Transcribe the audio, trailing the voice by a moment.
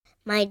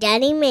My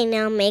daddy may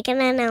now make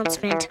an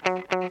announcement.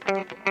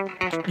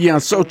 Yeah,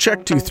 so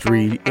check 2,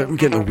 3. I'm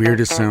getting the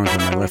weirdest sounds in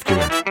my left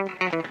ear.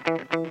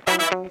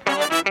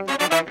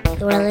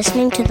 You are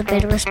listening to The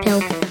Bitterest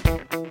Pill.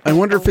 I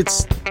wonder if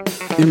it's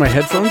in my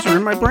headphones or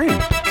in my brain.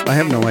 I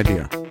have no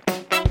idea.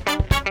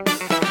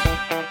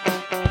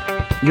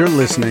 You're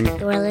listening.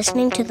 You are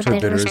listening to The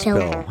Bitterest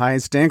Pill. Hi,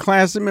 it's Dan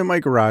Class. I'm in my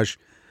garage.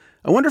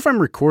 I wonder if I'm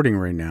recording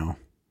right now.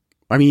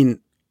 I mean,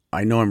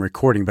 I know I'm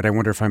recording, but I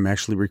wonder if I'm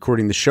actually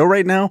recording the show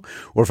right now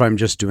or if I'm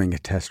just doing a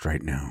test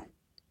right now.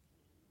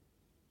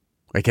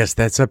 I guess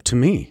that's up to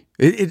me.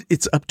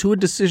 It's up to a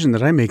decision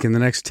that I make in the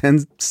next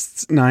 10,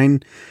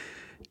 9,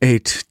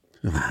 8.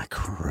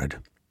 Crud.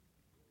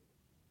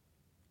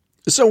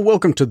 So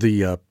welcome to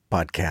the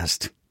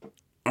podcast.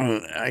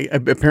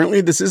 Apparently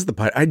this is the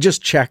pod. I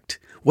just checked.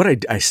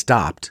 I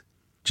stopped,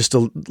 just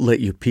to let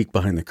you peek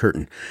behind the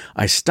curtain.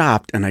 I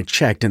stopped and I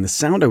checked, and the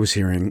sound I was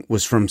hearing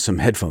was from some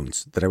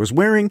headphones that I was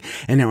wearing,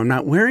 and now I'm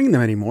not wearing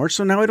them anymore,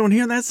 so now I don't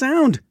hear that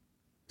sound.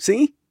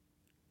 See?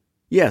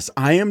 Yes,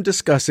 I am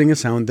discussing a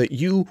sound that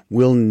you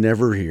will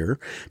never hear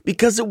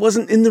because it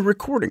wasn't in the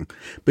recording.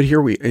 But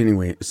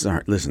anyway,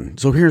 sorry, listen.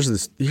 So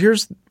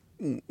here's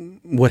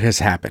what has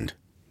happened.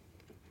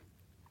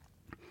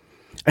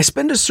 I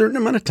spend a certain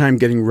amount of time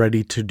getting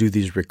ready to do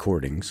these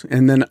recordings,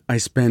 and then I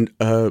spend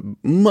a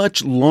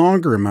much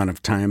longer amount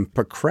of time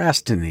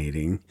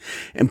procrastinating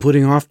and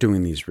putting off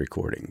doing these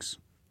recordings.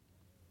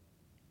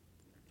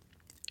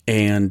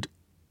 And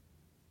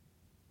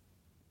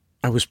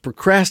I was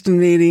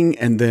procrastinating,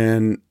 and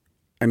then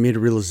I made a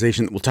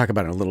realization that we'll talk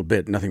about it in a little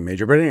bit, nothing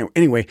major, but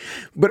anyway,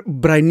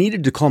 but I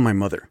needed to call my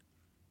mother.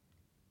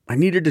 I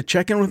needed to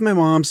check in with my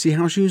mom, see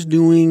how she was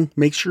doing,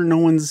 make sure no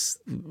one's,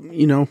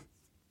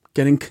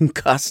 getting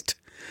concussed.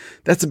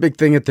 That's a big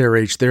thing at their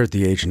age. They're at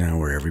the age now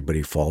where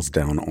everybody falls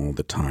down all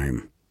the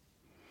time.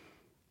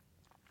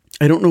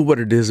 I don't know what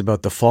it is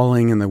about the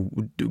falling and the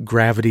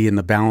gravity and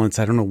the balance.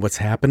 I don't know what's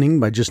happening,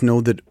 but I just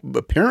know that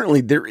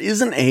apparently there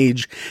is an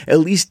age,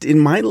 at least in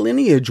my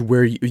lineage,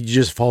 where you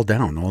just fall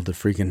down all the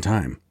freaking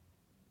time.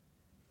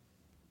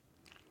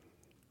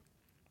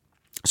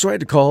 So I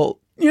had to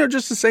call,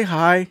 just to say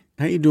hi,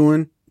 how you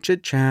doing,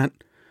 chit chat,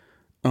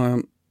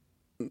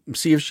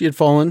 see if she had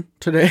fallen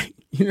today.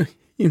 You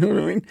know what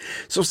I mean?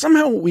 So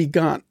somehow we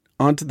got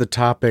onto the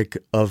topic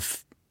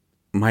of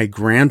my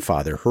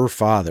grandfather, her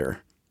father.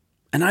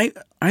 And I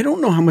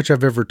don't know how much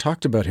I've ever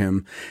talked about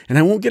him, and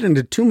I won't get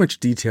into too much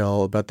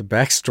detail about the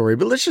backstory,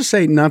 but let's just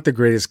say not the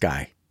greatest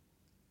guy.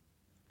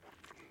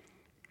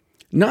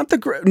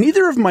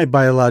 Neither of my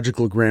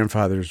biological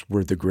grandfathers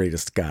were the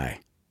greatest guy,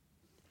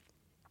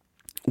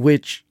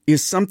 which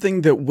is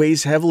something that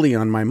weighs heavily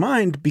on my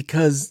mind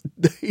because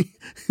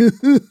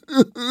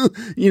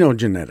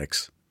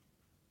genetics.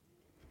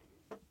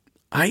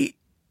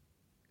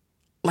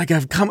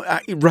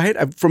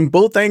 From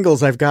both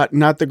angles, I've got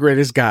not the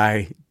greatest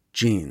guy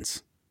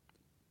genes,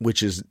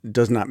 which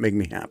does not make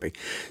me happy.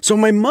 So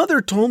my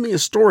mother told me a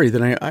story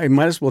that I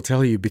might as well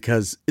tell you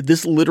because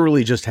this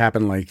literally just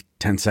happened like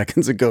 10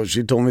 seconds ago.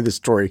 She told me this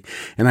story,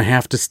 and I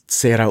have to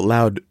say it out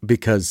loud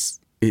because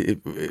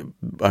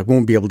I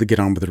won't be able to get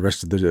on with the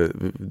rest of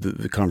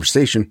the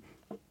conversation.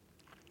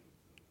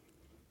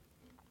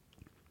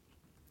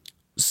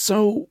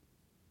 So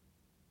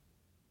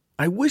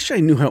I wish I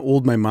knew how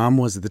old my mom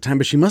was at the time,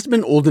 but she must have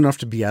been old enough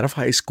to be out of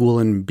high school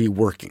and be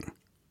working.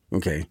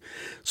 Okay.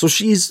 So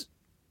she's,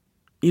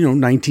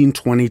 19,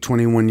 20,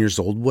 21 years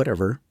old,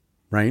 whatever,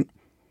 right?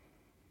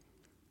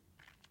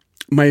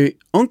 My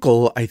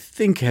uncle, I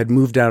think, had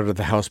moved out of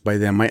the house by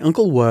then. My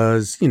uncle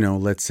was,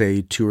 let's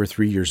say 2 or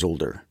 3 years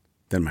older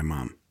than my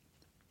mom.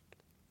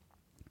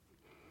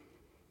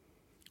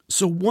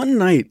 So one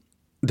night,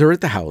 they're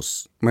at the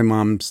house, my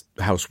mom's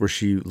house where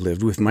she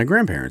lived with my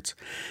grandparents.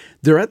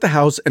 They're at the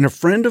house, and a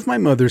friend of my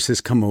mother's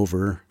has come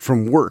over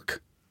from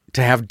work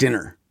to have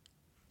dinner.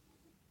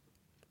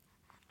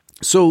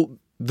 So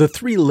the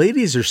 3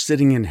 ladies are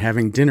sitting and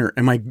having dinner,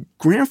 and my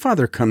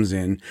grandfather comes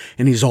in,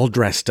 and he's all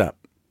dressed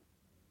up.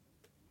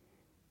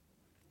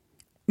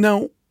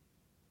 Now,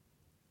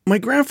 my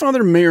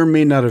grandfather may or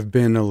may not have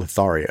been a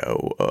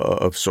Lothario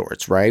of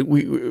sorts, right?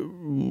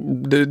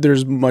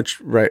 There's much,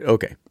 right?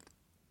 Okay.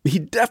 He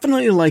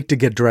definitely liked to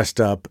get dressed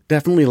up,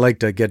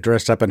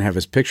 and have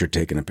his picture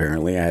taken,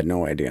 apparently. I had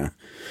no idea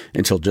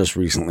until just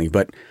recently.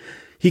 But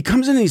he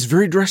comes in and he's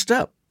very dressed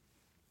up.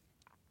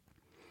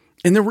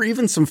 And there were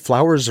even some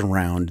flowers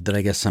around that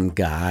I guess some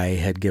guy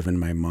had given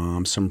my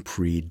mom, some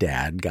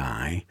pre-dad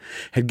guy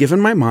had given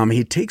my mom.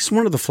 He takes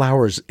one of the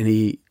flowers and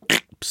he,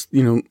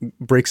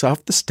 breaks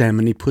off the stem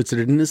and he puts it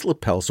in his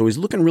lapel. So he's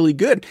looking really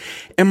good.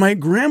 And my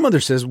grandmother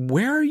says,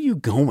 "Where are you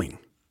going?"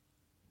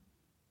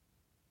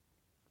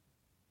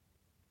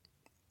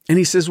 And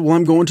he says, "Well,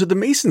 I'm going to the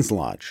Mason's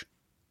Lodge."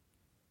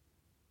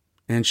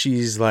 And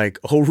she's like,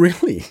 "Oh,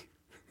 really?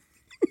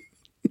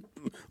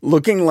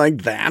 Looking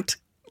like that?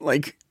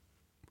 Like,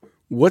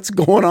 what's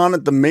going on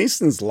at the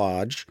Mason's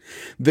Lodge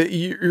that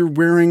you're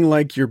wearing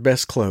like your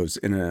best clothes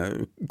in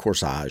a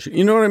corsage?"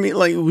 You know what I mean?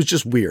 Like, it was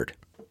just weird.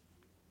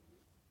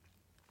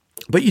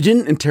 But you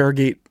didn't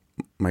interrogate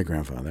my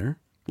grandfather,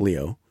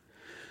 Leo.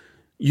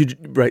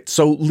 Right.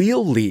 So Leo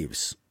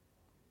leaves.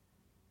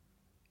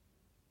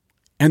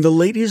 And the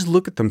ladies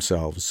look at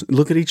themselves,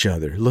 look at each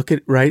other, look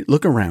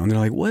around. They're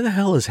like, what the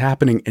hell is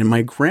happening? And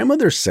my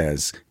grandmother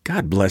says,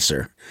 God bless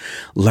her,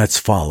 let's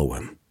follow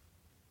him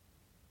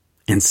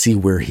and see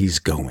where he's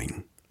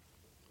going.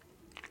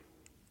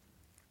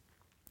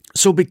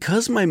 So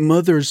because my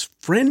mother's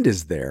friend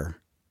is there,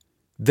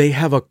 they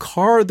have a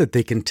car that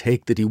they can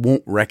take that he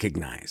won't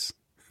recognize.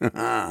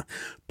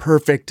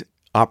 Perfect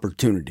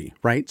opportunity,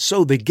 right?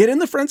 So they get in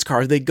the friend's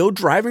car, they go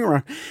driving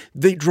around,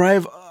 they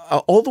drive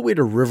all the way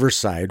to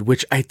Riverside,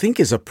 which I think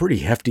is a pretty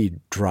hefty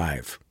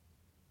drive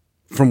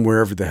from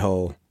wherever the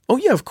hell. Oh,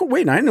 yeah, of course.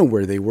 Wait, I know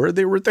where they were.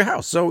 They were at the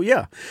house. So,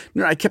 yeah.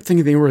 No, I kept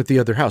thinking they were at the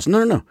other house.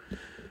 No.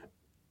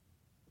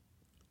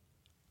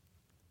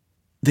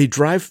 They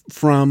drive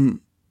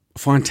from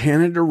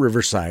Fontana to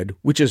Riverside,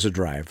 which is a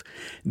drive.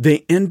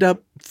 They end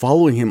up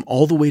following him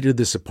all the way to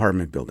this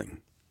apartment building.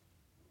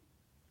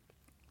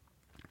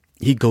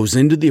 He goes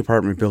into the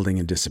apartment building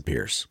and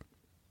disappears.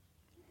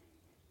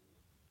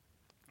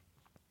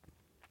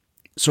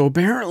 So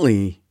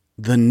apparently,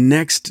 the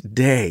next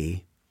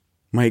day,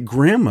 my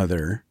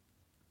grandmother,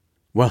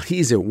 while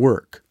he's at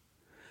work,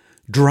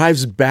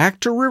 drives back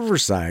to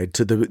Riverside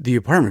to the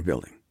apartment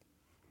building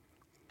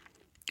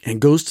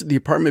and goes to the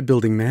apartment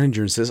building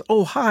manager and says,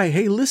 oh, hi,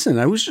 hey, listen,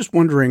 I was just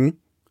wondering,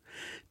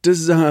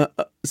 does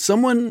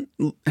someone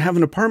have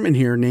an apartment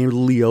here named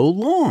Leo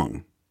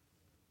Long?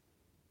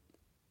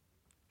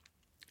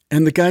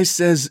 And the guy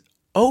says,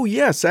 oh,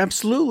 yes,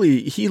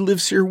 absolutely. He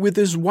lives here with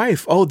his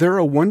wife. Oh, they're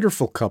a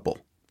wonderful couple.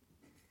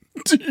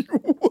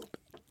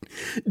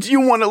 Do you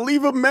want to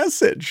leave a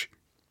message?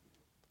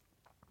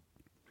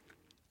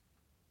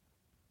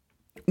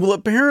 Well,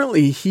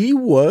 apparently he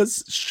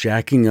was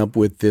shacking up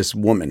with this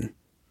woman.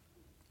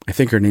 I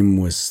think her name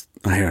was,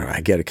 I don't know, I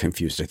get it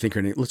confused. I think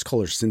her name, let's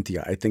call her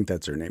Cynthia. I think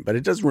that's her name, but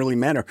it doesn't really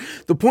matter.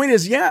 The point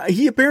is, yeah,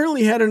 he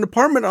apparently had an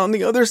apartment on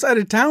the other side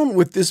of town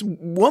with this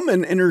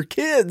woman and her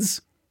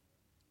kids.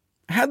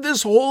 Had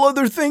this whole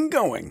other thing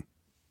going.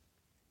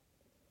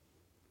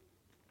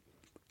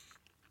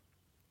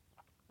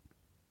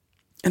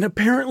 And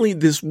apparently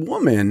this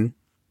woman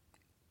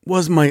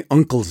was my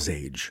uncle's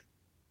age.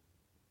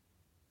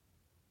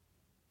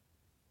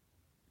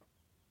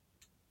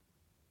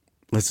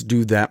 Let's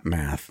do that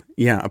math.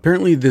 Yeah,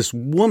 apparently this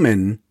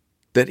woman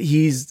that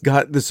he's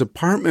got this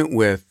apartment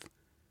with,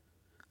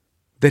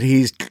 that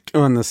he's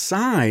on the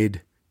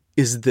side,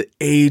 is the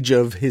age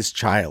of his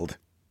child.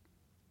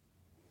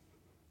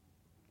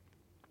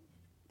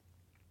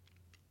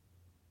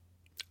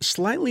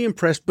 Slightly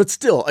impressed, but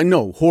still, I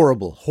know,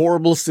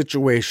 horrible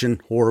situation,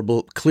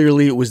 horrible.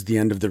 Clearly, it was the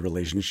end of the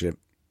relationship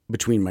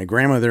between my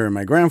grandmother and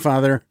my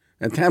grandfather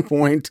at that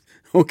point,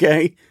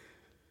 okay?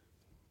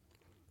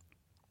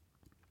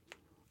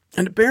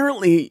 And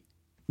apparently,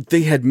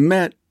 they had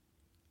met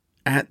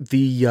at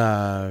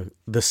the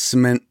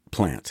cement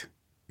plant.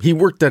 He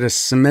worked at a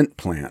cement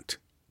plant.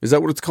 Is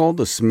that what it's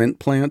called? A cement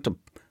plant?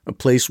 A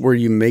place where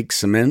you make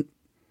cement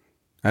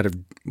out of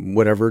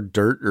whatever,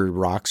 dirt or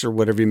rocks or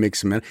whatever you make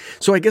cement.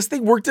 So I guess they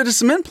worked at a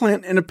cement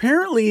plant, and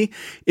apparently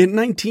in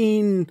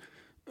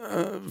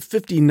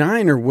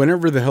 1959 or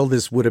whenever the hell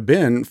this would have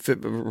been,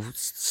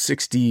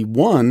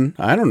 61,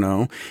 I don't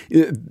know,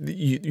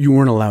 you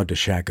weren't allowed to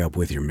shack up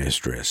with your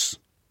mistress.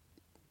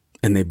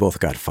 And they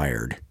both got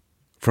fired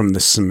from the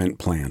cement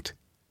plant.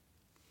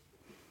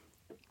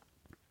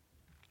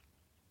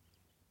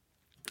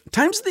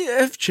 Times they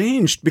have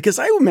changed, because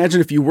I imagine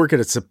if you work at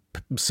a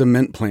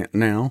cement plant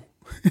now,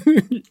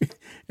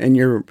 and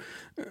you're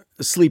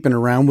sleeping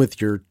around with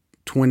your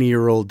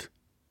 20-year-old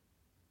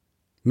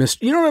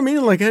mistress, you know what I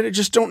mean? Like, I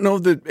just don't know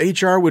that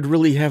HR would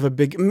really have a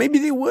big, maybe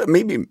they would,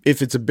 maybe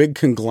if it's a big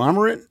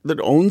conglomerate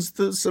that owns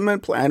the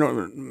cement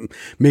plant,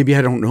 maybe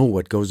I don't know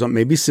what goes on.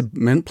 Maybe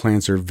cement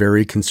plants are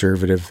very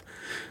conservative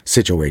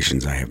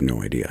situations. I have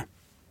no idea.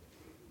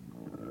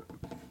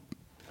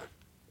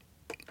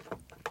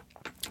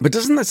 But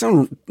doesn't that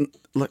sound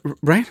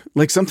right?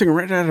 Like something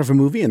right out of a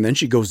movie? And then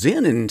she goes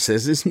in and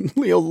says, "Isn't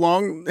Leo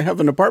Long have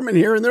an apartment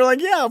here?" And they're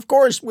like, "Yeah, of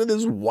course, with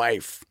his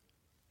wife."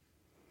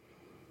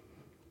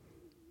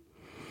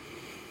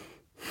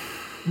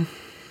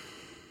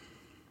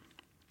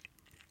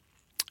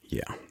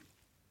 Yeah.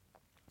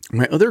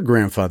 My other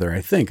grandfather,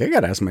 I think, I got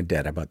to ask my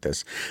dad about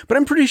this, but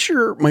I'm pretty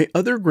sure my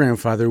other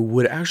grandfather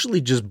would actually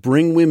just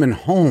bring women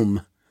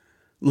home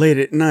late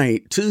at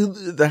night to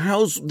the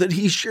house that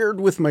he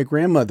shared with my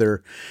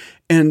grandmother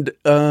and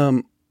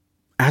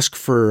ask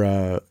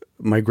for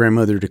my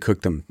grandmother to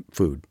cook them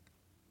food.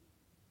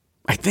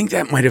 I think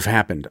that might have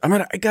happened.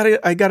 I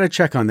gotta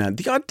check on that.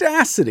 The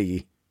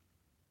audacity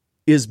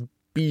is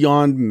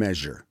beyond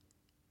measure.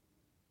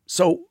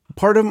 So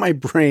part of my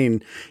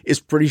brain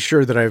is pretty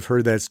sure that I've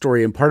heard that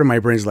story, and part of my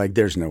brain's like,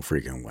 there's no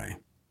freaking way.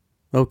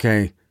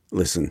 Okay,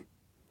 listen.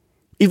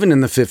 Even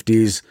in the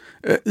 50s,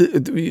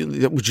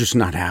 that would just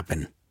not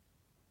happen.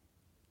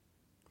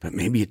 But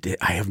maybe it did.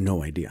 I have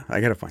no idea.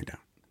 I got to find out.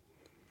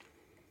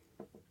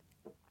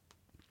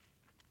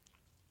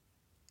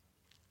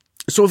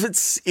 So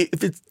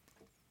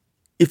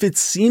if it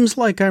seems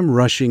like I'm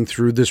rushing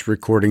through this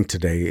recording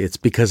today, it's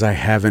because I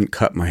haven't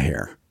cut my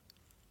hair.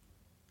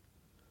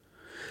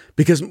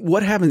 Because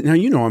what happens now,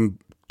 I'm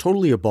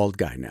totally a bald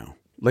guy now.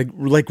 Like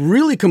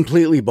really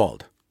completely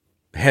bald.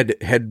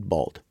 Head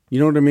bald. You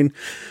know what I mean?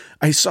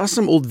 I saw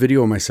some old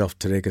video of myself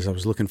today because I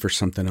was looking for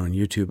something on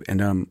YouTube,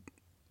 and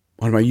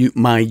one of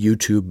my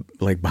YouTube,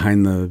 like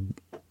behind the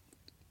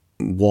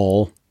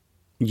wall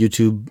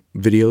YouTube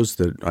videos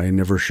that I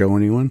never show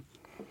anyone.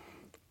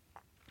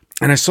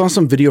 And I saw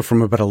some video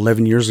from about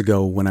 11 years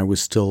ago when I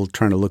was still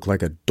trying to look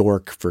like a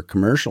dork for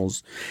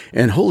commercials.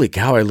 And holy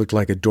cow, I looked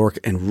like a dork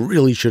and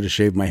really should have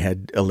shaved my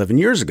head 11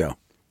 years ago.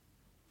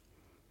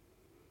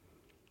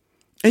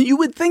 And you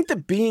would think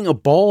that being a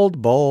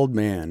bald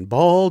man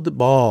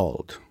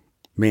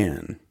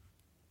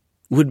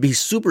would be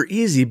super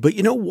easy. But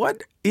you know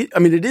what? It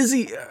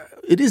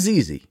is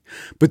easy,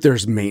 but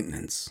there's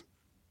maintenance.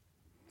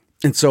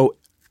 And so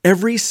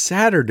every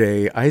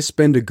Saturday I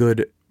spend a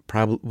good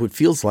probably what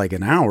feels like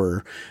an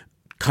hour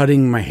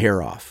cutting my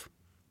hair off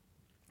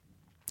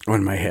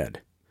on my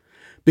head.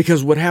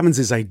 Because what happens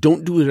is I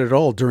don't do it at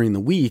all during the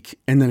week,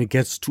 and then it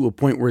gets to a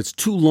point where it's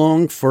too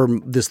long for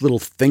this little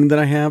thing that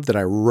I have that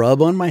I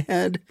rub on my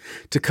head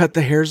to cut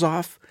the hairs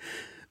off.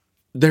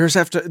 The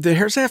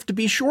hairs have to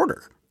be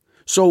shorter.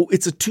 So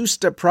it's a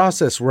two-step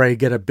process where I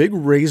get a big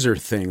razor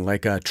thing,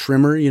 like a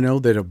trimmer,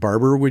 that a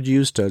barber would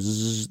use to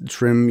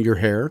trim your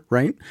hair,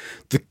 right?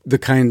 The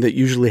kind that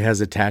usually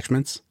has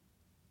attachments.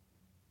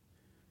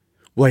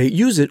 Well, I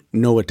use it,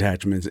 no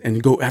attachments,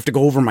 and have to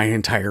go over my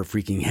entire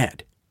freaking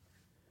head.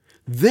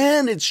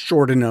 Then it's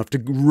short enough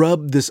to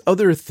rub this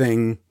other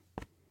thing.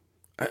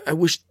 I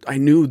wish I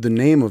knew the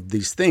name of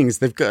these things.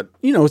 They've got,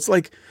 it's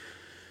like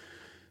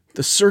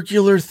the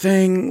circular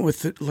thing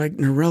with like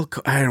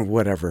Norelco,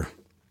 whatever.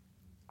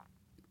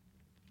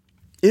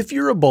 If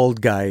you're a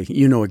bald guy,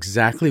 you know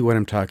exactly what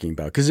I'm talking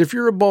about. Because if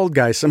you're a bald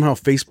guy, somehow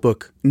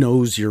Facebook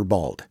knows you're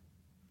bald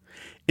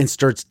and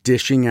starts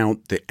dishing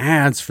out the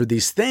ads for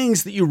these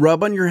things that you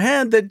rub on your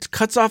head that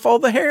cuts off all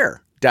the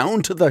hair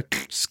down to the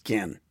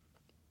skin.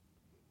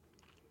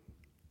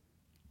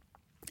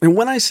 And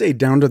when I say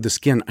down to the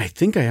skin, I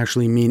think I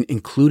actually mean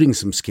including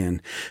some skin,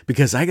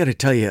 because I got to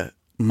tell you,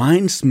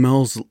 mine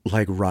smells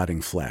like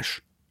rotting flesh.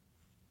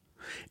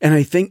 And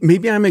I think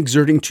maybe I'm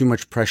exerting too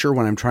much pressure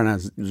when I'm trying to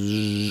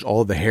zzz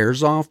all the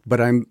hairs off, but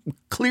I'm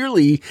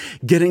clearly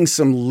getting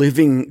some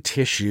living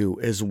tissue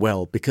as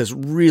well, because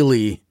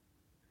really,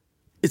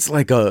 it's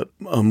like a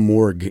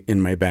morgue in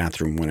my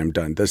bathroom when I'm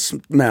done. The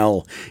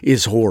smell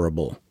is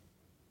horrible.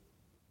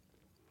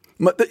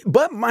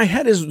 But my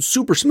head is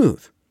super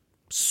smooth.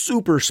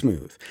 Super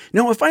smooth.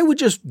 Now, if I would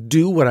just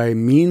do what I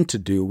mean to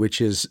do, which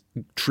is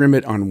trim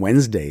it on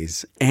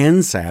Wednesdays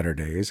and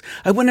Saturdays,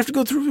 I wouldn't have to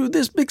go through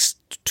this big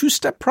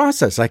two-step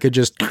process. I could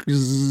just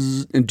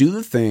and do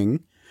the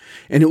thing,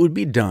 and it would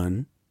be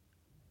done.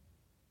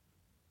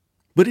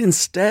 But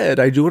instead,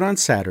 I do it on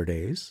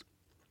Saturdays.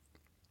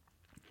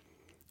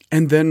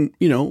 And then,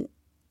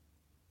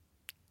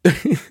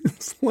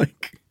 it's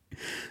like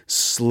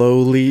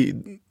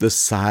slowly the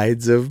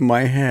sides of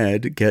my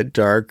head get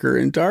darker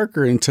and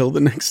darker until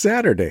the next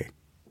Saturday.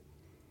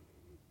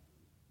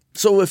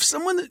 So if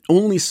someone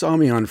only saw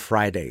me on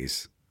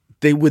Fridays,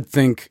 they would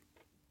think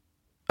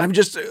I'm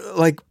just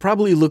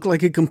probably look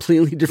like a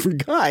completely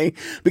different guy,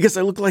 because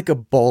I look like a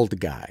bald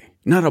guy,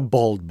 not a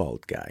bald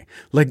guy,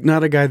 like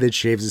not a guy that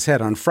shaves his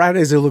head. On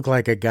Fridays, I look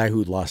like a guy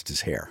who lost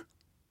his hair.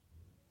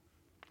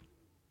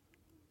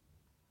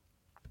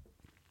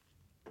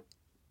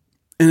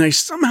 And I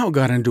somehow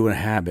got into a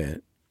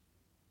habit,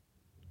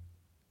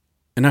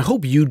 and I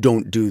hope you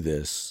don't do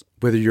this.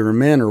 Whether you're a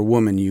man or a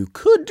woman, you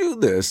could do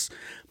this,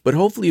 but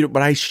hopefully,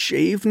 but I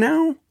shave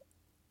now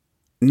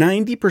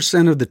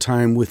 90% of the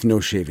time with no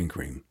shaving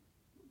cream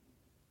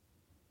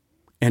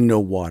and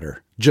no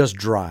water, just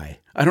dry.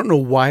 I don't know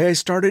why I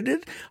started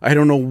it. I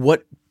don't know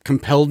what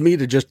compelled me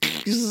to just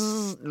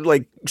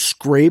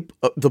scrape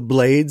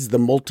the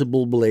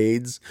multiple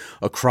blades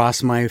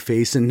across my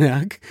face and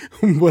neck.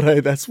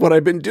 But that's what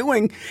I've been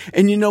doing.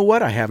 And you know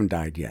what? I haven't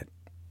died yet.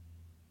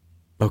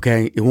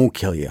 Okay? It won't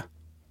kill you.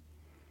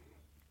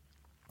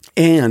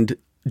 And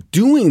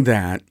doing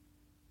that,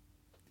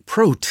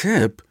 pro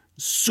tip,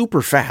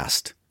 super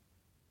fast.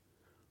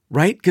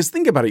 Right? Because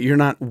think about it. You're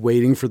not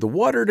waiting for the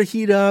water to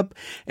heat up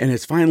and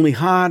it's finally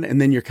hot, and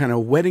then you're kind of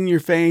wetting your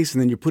face, and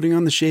then you're putting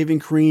on the shaving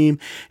cream,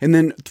 and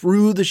then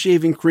through the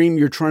shaving cream,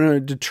 you're trying to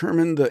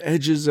determine the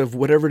edges of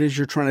whatever it is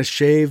you're trying to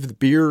shave, the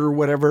beard or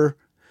whatever.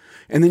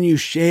 And then you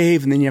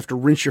shave, and then you have to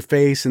rinse your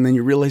face, and then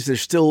you realize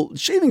there's still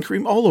shaving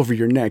cream all over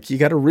your neck. You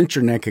got to rinse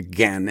your neck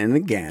again and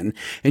again.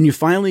 And you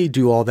finally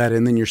do all that,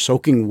 and then you're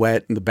soaking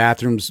wet, and the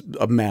bathroom's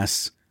a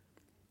mess.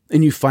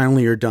 And you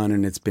finally are done,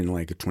 and it's been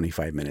like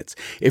 25 minutes.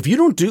 If you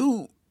don't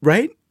do,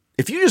 right?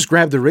 If you just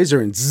grab the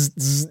razor and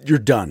you're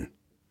done.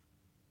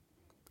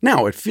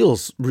 Now, it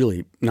feels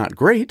really not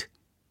great,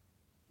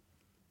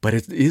 but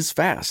it is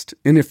fast.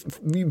 And if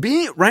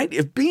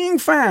being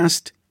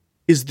fast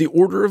is the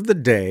order of the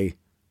day,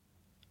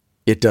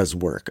 It does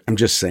work. I'm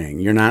just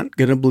saying, you're not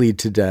going to bleed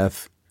to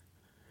death,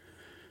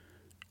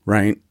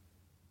 right?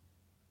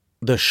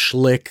 The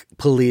schlick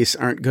police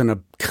aren't going to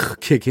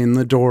kick in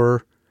the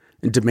door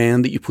and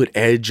demand that you put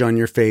Edge on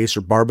your face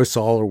or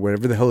Barbasol or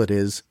whatever the hell it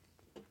is.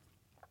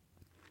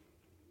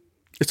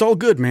 It's all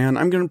good, man.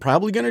 I'm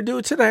probably going to do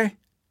it today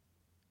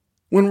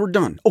when we're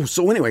done. Oh,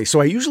 so anyway,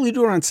 I usually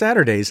do it on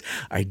Saturdays.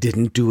 I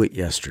didn't do it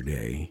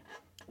yesterday.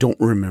 Don't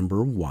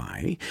remember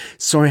why.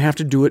 So I have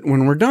to do it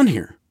when we're done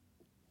here.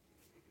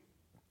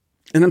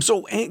 And I'm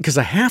so angry because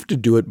I have to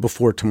do it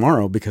before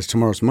tomorrow because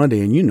tomorrow's Monday.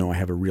 And I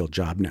have a real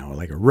job now,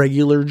 like a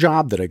regular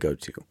job that I go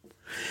to.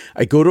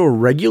 I go to a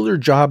regular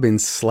job in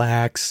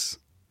slacks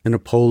and a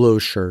polo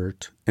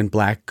shirt and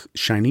black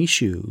shiny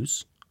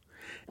shoes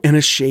and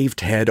a shaved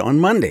head on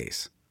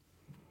Mondays.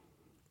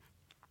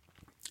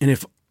 And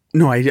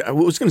I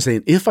was going to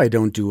say, if I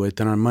don't do it,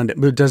 then on Monday,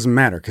 but it doesn't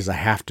matter because I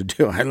have to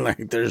do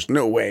it. There's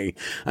no way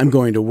I'm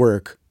going to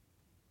work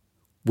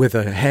with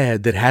a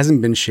head that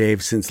hasn't been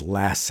shaved since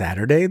last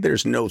Saturday.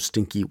 There's no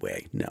stinky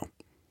way. No.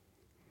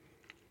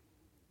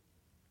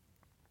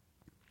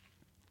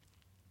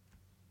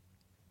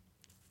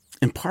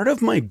 And part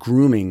of my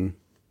grooming,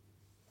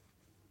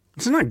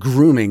 it's not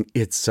grooming,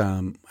 it's,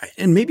 and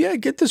maybe I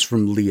get this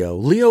from Leo.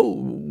 Leo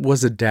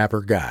was a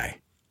dapper guy.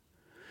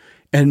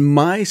 And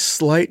my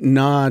slight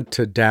nod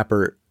to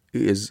dapper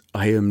is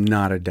I am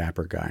not a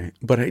dapper guy,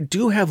 but I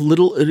do have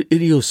little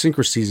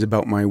idiosyncrasies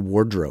about my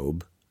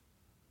wardrobe.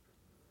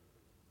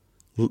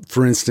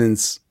 For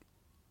instance,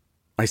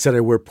 I said I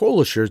wear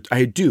polo shirts.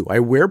 I do. I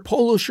wear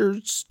polo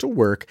shirts to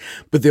work,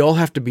 but they all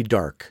have to be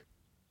dark.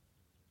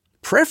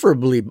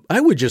 Preferably, I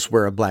would just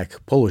wear a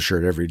black polo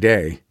shirt every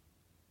day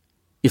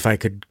if I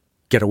could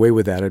get away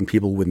with that and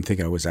people wouldn't think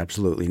I was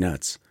absolutely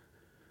nuts.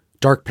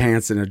 Dark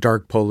pants and a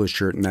dark polo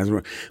shirt, and that's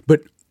what.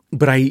 But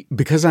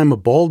because I'm a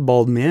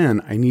bald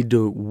man, I need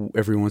to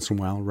every once in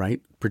a while,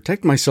 right,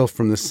 protect myself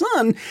from the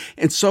sun,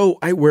 and so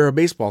I wear a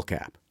baseball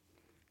cap.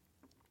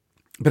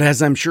 But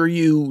as I'm sure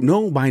you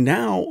know by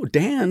now,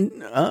 Dan,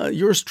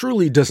 yours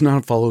truly does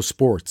not follow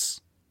sports.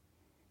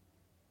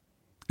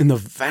 And the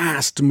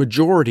vast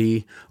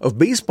majority of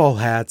baseball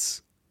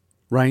hats,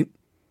 right,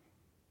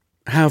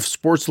 have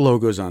sports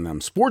logos on them.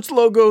 Sports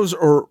logos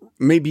or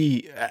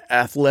maybe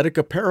athletic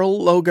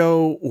apparel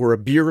logo or a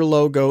beer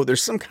logo.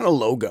 There's some kind of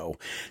logo.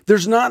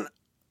 There's not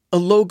a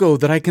logo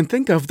that I can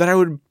think of that I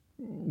would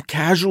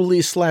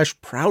casually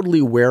 /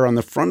 proudly wear on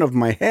the front of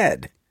my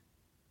head.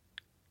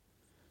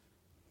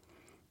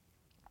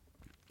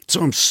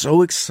 So I'm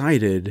so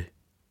excited.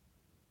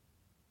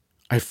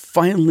 I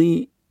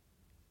finally,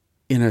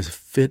 in a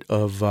fit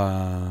of,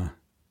 I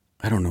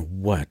don't know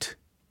what,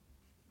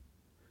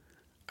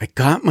 I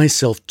got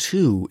myself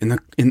in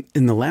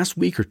the last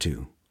week or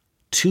two,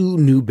 2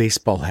 new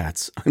baseball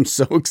hats. I'm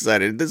so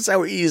excited. This is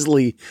how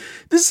easily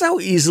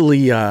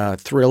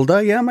thrilled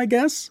I am, I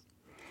guess.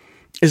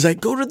 As I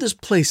go to this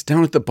place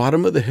down at the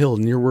bottom of the hill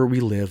near where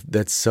we live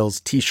that sells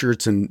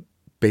t-shirts and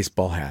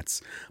baseball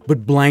hats,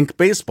 but blank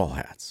baseball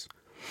hats.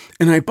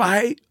 And I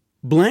buy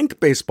blank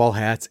baseball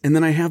hats, and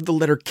then I have the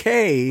letter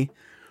K,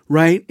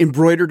 right,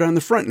 embroidered on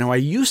the front. Now, I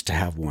used to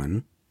have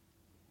one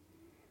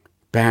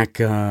back,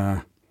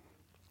 I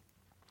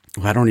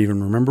don't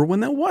even remember when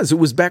that was. It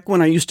was back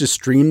when I used to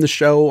stream the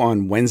show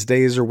on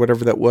Wednesdays or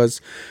whatever that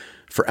was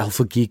for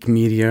Alpha Geek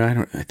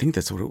Media. I think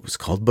that's what it was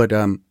called. But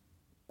I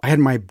had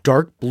my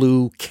dark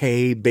blue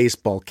K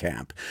baseball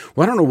cap.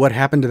 Well, I don't know what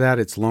happened to that.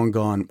 It's long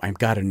gone. I've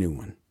got a new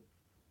one.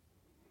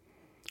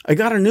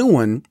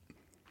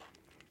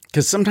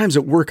 Because sometimes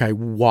at work I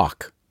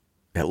walk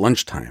at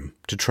lunchtime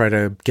to try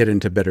to get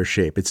into better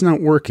shape. It's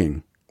not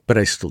working, but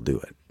I still do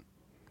it.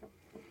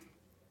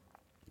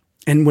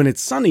 And when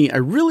it's sunny, I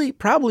really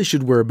probably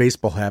should wear a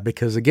baseball hat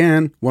because,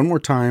 again, one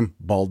more time,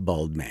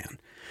 bald man.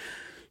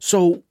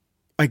 So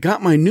I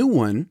got my new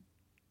one,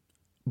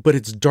 but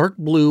it's dark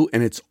blue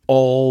and it's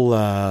all,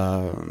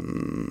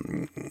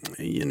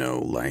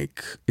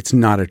 it's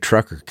not a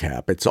trucker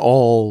cap. It's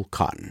all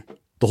cotton,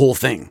 the whole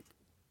thing.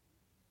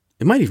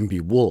 It might even be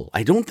wool.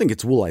 I don't think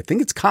it's wool. I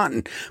think it's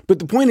cotton. But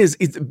the point is,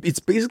 it's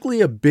basically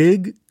a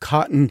big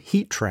cotton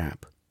heat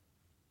trap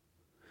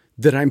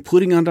that I'm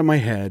putting onto my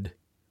head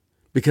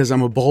because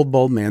I'm a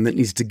bald man that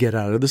needs to get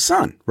out of the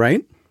sun,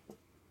 right?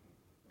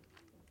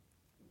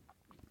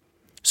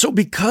 So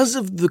because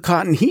of the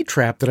cotton heat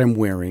trap that I'm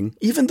wearing,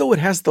 even though it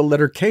has the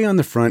letter K on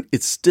the front,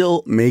 it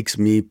still makes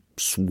me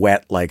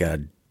sweat like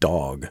a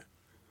dog.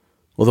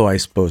 Although I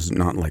suppose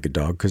not like a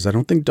dog because I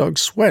don't think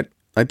dogs sweat.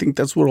 I think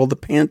that's what all the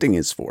panting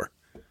is for.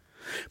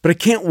 But I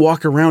can't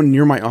walk around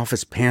near my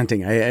office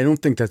panting. I don't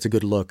think that's a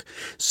good look.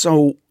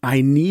 So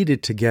I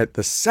needed to get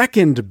the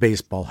second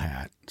baseball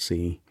hat,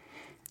 see,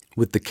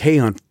 with the K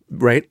on,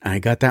 right? I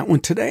got that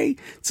one today.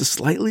 It's a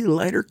slightly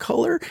lighter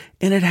color,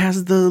 and it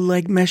has the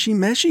like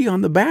meshy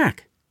on the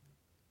back.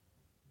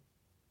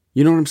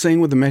 You know what I'm saying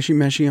with the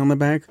meshy on the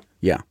back?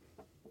 Yeah.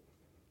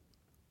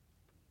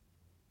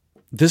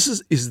 This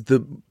is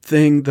the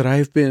thing that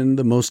I've been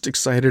the most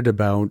excited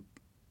about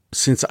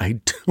since I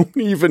don't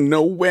even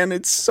know when.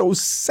 It's so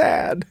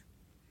sad.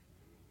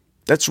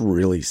 That's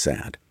really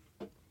sad.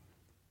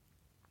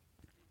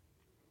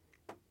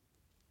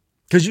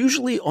 Because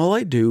usually all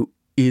I do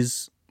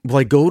is,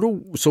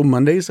 so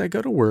Mondays I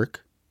go to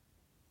work.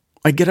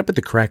 I get up at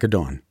the crack of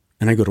dawn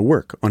and I go to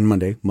work on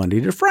Monday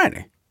to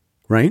Friday,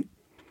 right?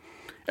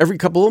 Every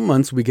couple of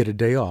months we get a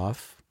day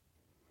off.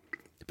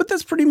 But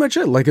that's pretty much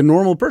it. Like a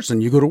normal person,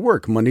 you go to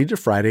work Monday to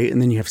Friday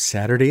and then you have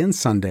Saturday and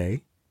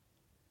Sunday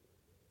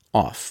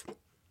off.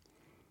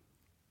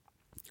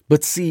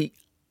 But see,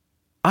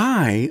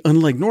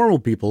 unlike normal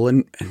people,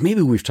 and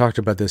maybe we've talked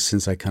about this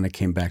since I kind of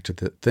came back to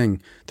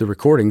the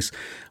recordings,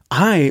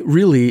 I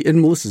really,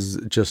 and Melissa's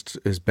just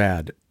as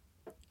bad,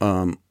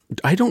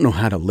 I don't know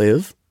how to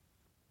live.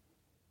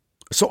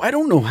 So I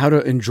don't know how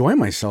to enjoy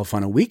myself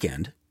on a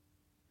weekend.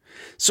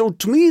 So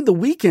to me, the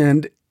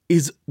weekend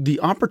is the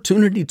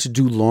opportunity to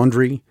do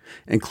laundry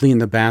and clean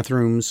the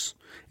bathrooms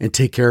and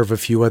take care of a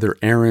few other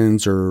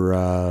errands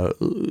and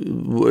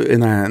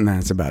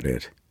that's about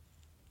it.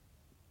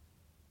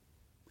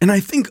 And I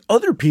think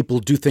other people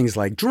do things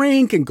like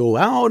drink and go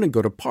out and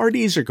go to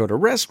parties or go to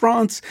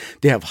restaurants.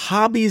 They have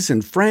hobbies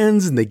and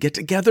friends and they get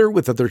together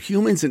with other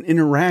humans and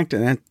interact.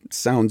 And that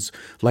sounds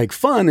like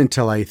fun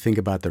until I think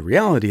about the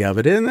reality of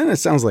it. And then it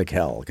sounds like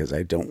hell because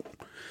I don't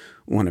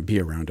want to be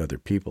around other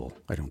people,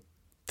 I don't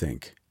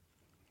think.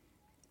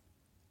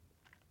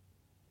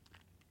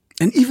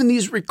 And even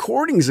these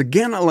recordings,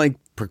 again, I like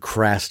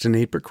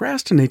procrastinate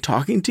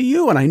talking to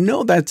you. And I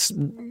know that's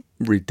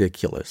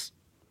ridiculous.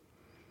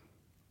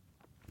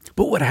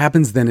 But what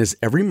happens then is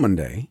every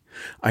Monday,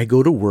 I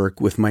go to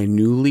work with my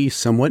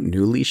somewhat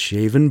newly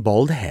shaven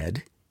bald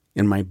head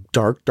in my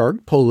dark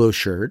polo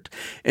shirt.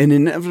 And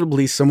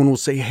inevitably someone will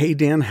say, "Hey,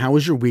 Dan, how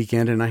was your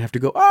weekend?" And I have to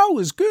go, "Oh, it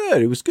was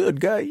good. It was good.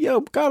 Got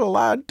a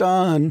lot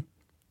done."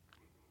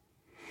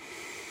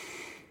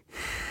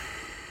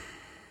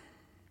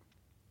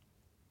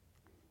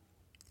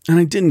 And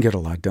I didn't get a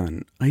lot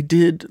done. I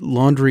did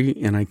laundry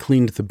and I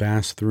cleaned the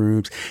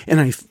bathrooms and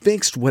I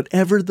fixed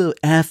whatever the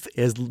F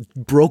is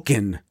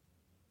broken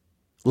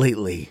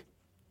lately.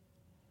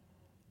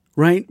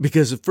 Right?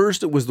 Because at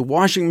first it was the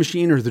washing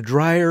machine or the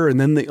dryer and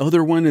then the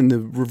other one in the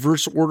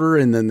reverse order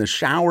and then the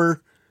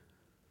shower.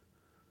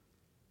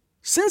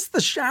 Since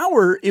the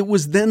shower, it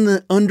was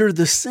then under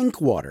the sink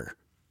water.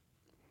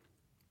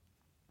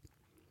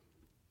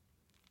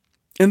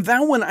 And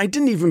that one, I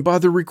didn't even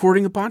bother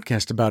recording a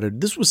podcast about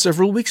it. This was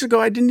several weeks ago.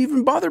 I didn't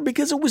even bother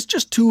because it was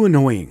just too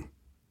annoying.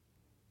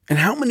 And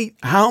how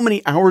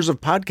many hours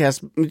of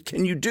podcast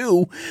can you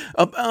do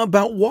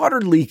about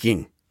water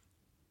leaking?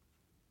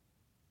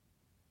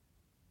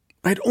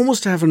 I'd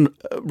almost have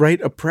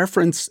a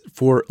preference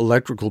for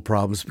electrical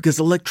problems because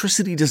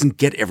electricity doesn't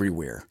get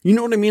everywhere. You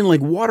know what I mean?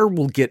 Like water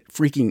will get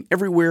freaking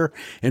everywhere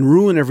and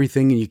ruin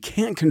everything and you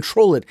can't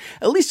control it.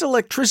 At least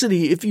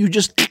electricity, if you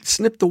just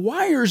snip the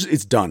wires,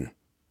 it's done.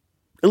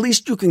 At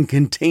least you can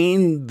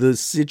contain the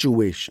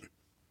situation.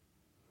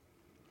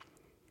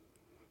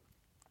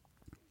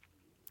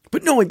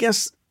 But no, I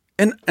guess,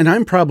 and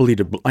I'm probably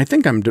I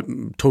think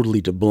I'm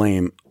totally to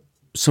blame.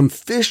 Some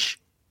fish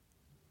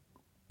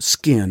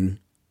skin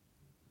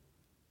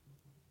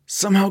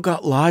somehow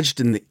got lodged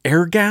in the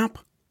air gap,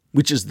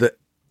 which is the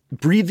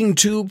breathing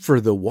tube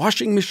for the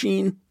washing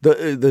machine,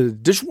 the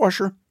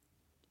dishwasher.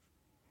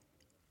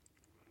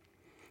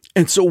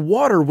 And so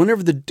water,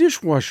 whenever the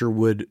dishwasher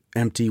would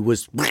empty,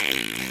 was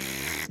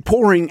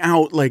pouring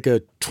out like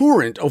a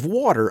torrent of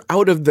water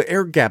out of the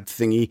air gap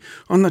thingy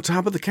on the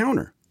top of the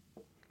counter.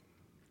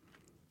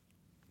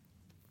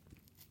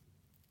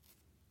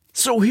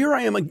 So here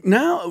I am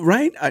now,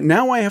 right?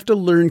 Now I have to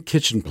learn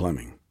kitchen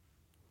plumbing.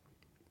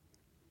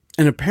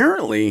 And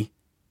apparently,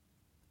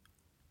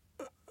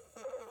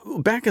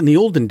 back in the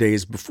olden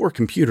days, before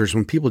computers,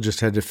 when people just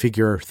had to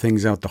figure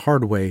things out the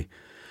hard way,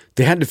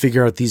 they had to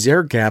figure out these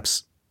air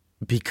gaps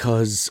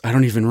because I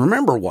don't even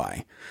remember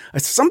why.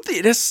 It's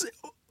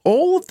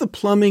all of the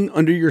plumbing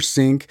under your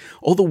sink,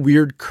 all the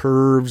weird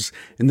curves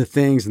and the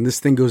things, and this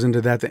thing goes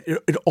into that.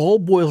 It all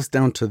boils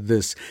down to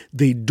this.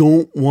 They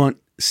don't want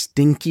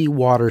stinky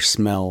water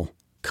smell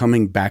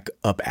coming back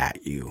up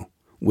at you,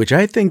 which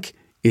I think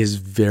is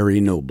very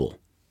noble.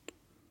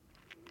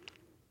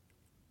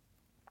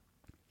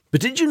 But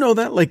did you know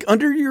that, like,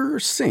 under your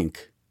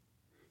sink,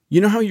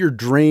 you know how your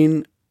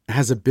drain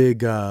has a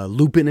big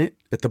loop in it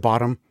at the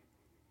bottom?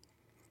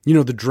 You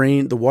know,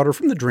 the water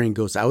from the drain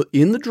goes out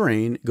in the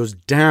drain, goes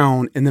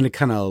down, and then it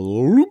kind of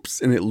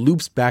loops, and it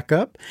loops back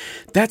up.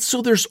 That's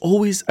so there's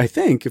always, I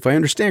think, if I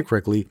understand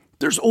correctly,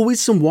 there's always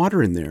some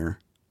water in there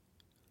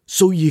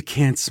so you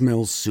can't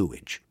smell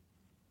sewage.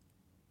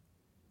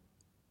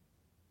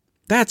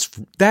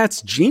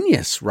 That's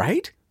genius,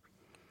 right?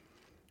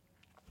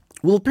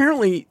 Well,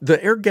 apparently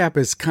the air gap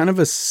is kind of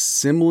a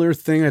similar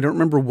thing. I don't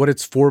remember what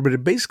it's for, but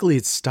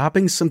it's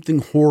stopping something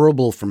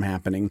horrible from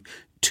happening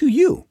to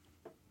you.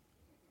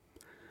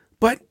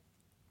 But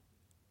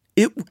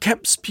it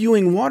kept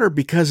spewing water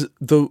because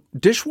the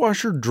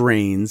dishwasher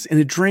drains, and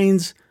it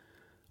drains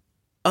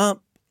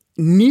up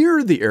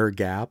near the air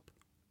gap.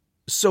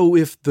 So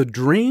if the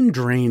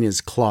drain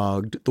is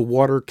clogged, the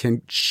water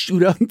can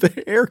shoot up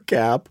the air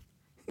gap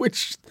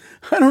Which,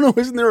 I don't know,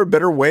 isn't there a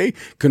better way?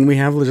 Couldn't we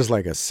have just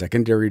like a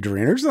secondary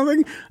drain or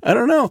something? I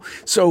don't know.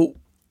 So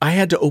I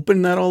had to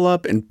open that all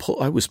up and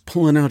I was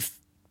pulling out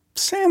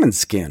salmon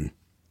skin.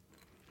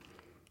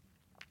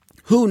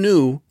 Who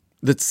knew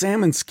that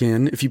salmon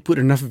skin, if you put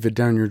enough of it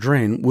down your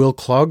drain, will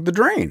clog the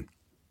drain?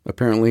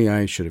 Apparently,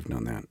 I should have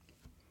known that.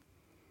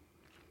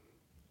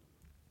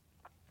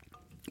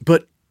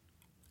 But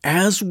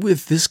as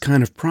with this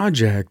kind of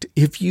project,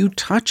 if you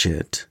touch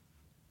it,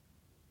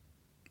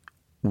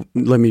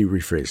 let me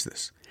rephrase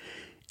this.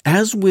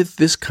 As with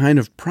this kind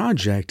of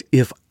project,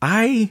 if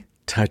I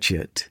touch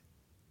it,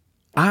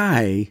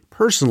 I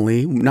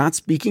personally, not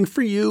speaking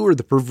for you or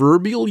the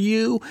proverbial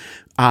you,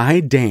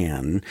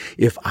 Dan,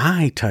 if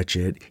I touch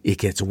it, it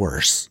gets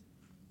worse.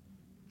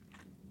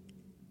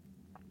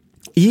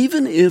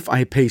 Even if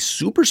I pay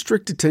super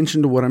strict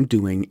attention to what I'm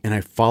doing and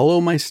I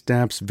follow my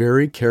steps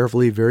very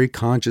carefully, very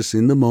conscious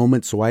in the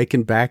moment so I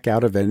can back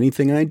out of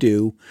anything I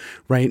do,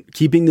 right?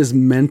 Keeping this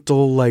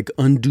mental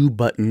undo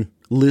button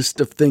list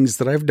of things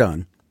that I've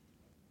done.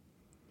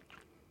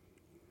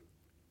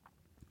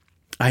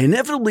 I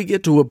inevitably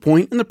get to a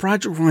point in the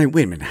project where I'm like,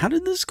 wait a minute, how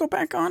did this go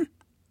back on?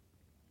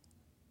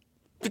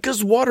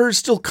 Because water is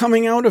still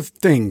coming out of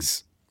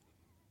things.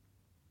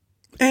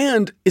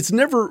 And it's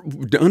never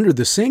under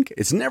the sink.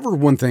 It's never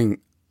one thing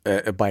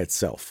by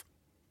itself.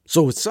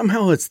 So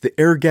somehow it's the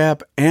air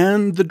gap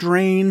and the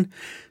drain.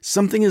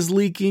 Something is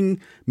leaking.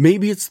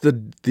 Maybe it's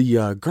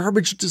the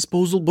garbage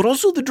disposal, but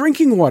also the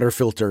drinking water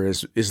filter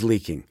is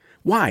leaking.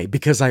 Why?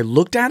 Because I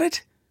looked at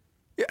it?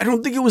 I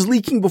don't think it was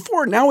leaking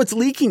before. Now it's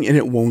leaking and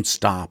it won't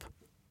stop.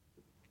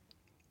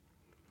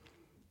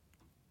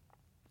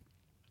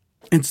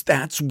 And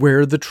that's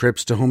where the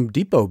trips to Home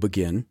Depot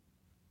begin.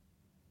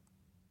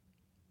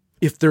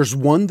 If there's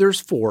one, there's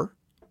four.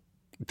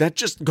 That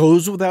just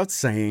goes without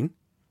saying.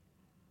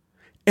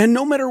 And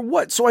no matter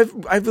what, so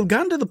I've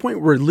gotten to the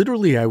point where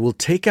literally I will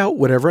take out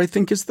whatever I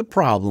think is the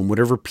problem,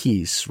 whatever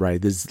piece,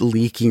 right, is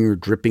leaking or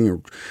dripping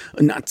or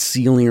not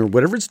sealing or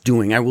whatever it's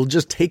doing. I will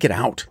just take it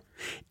out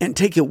and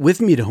take it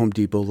with me to Home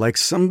Depot like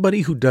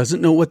somebody who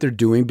doesn't know what they're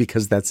doing,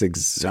 because that's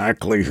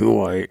exactly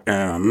who I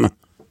am.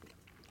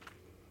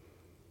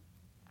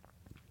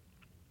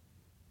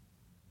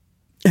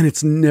 And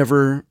it's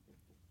never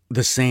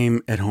the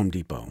same at Home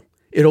Depot.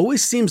 It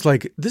always seems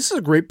like this is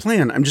a great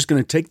plan. I'm just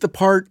going to take the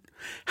part.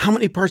 How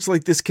many parts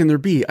like this can there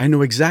be? I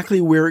know exactly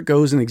where it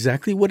goes and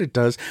exactly what it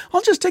does.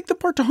 I'll just take the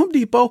part to Home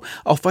Depot.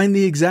 I'll find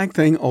the exact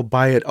thing. I'll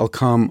buy it. I'll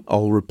come.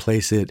 I'll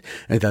replace it.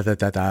 And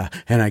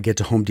I get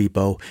to Home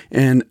Depot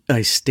and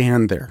I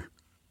stand there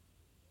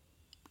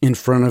in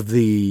front of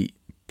the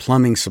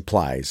plumbing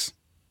supplies.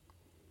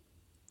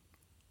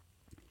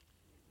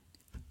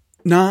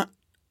 Not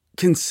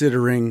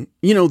considering,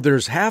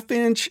 there's 1/2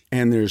 inch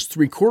and there's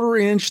 3/4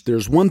 inch,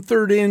 there's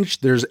 1/3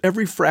 inch, there's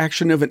every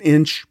fraction of an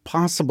inch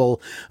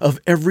possible of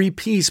every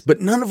piece, but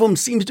none of them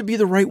seems to be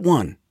the right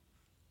one.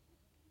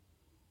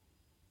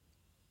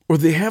 Or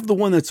they have the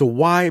one that's a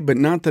Y, but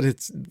not that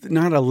it's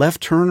not a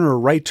left turn or a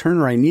right turn,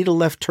 or I need a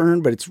left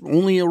turn, but it's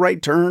only a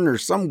right turn or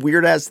some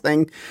weird ass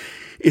thing.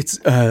 It's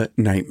a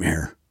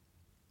nightmare.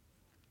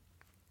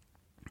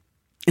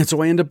 And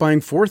so I end up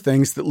buying 4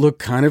 things that look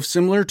kind of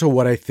similar to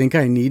what I think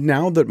I need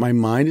now that my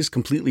mind is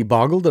completely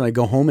boggled, and I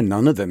go home and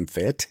none of them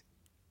fit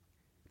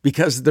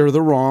because they're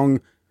the wrong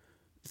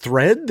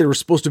thread. They were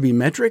supposed to be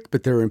metric,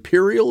 but they're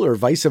imperial or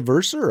vice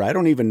versa, or I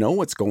don't even know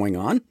what's going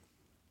on.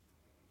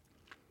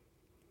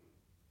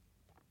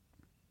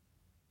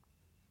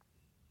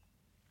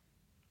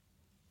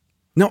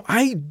 Now,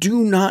 I do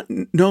not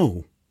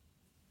know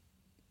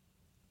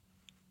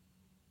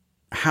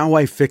how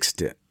I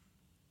fixed it,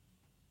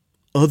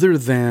 other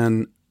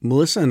than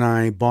Melissa and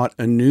I bought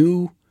a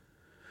new,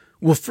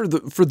 for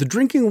the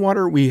drinking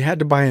water, we had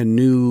to buy a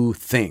new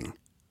thing.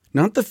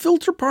 Not the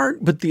filter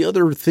part, but the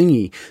other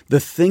thingy. The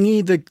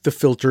thingy that the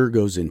filter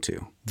goes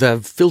into. The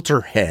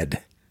filter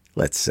head,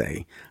 let's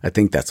say. I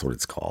think that's what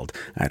it's called.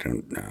 I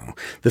don't know.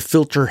 The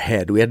filter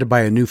head. We had to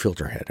buy a new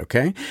filter head,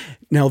 okay?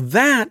 Now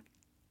that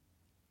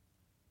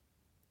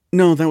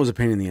was a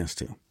pain in the ass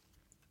too.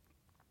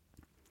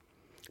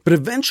 But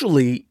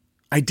eventually,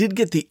 I did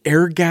get the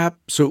air gap,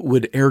 so it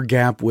would air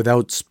gap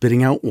without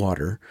spitting out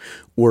water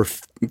or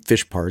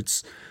fish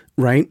parts,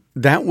 right?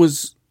 That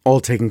was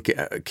all taken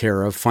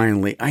care of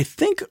finally. I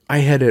think I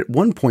had at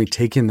one point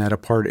taken that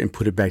apart and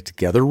put it back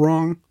together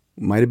wrong.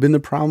 Might have been the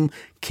problem.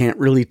 Can't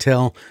really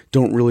tell.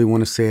 Don't really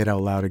want to say it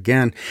out loud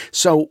again.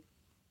 So,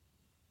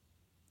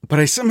 but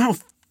I somehow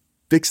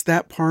fixed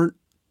that part.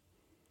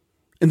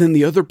 And then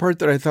the other part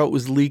that I thought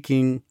was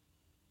leaking,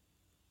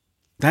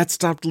 that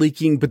stopped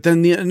leaking, but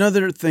then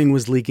another thing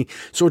was leaking.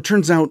 So it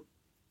turns out,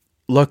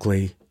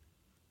 luckily,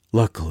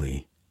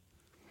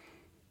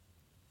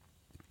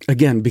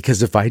 again,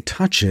 because if I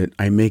touch it,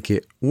 I make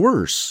it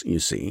worse, you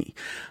see.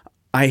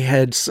 I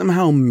had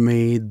somehow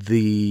made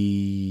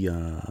the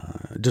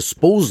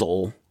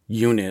disposal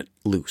unit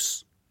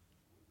loose.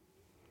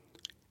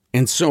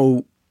 And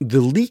so the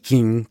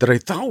leaking that I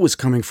thought was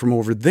coming from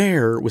over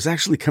there was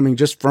actually coming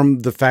just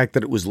from the fact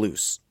that it was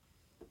loose.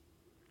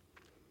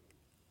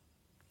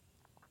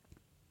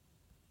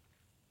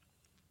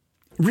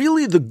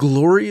 really the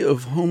glory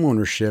of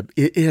homeownership,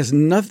 it has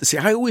nothing. See,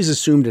 I always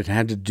assumed it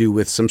had to do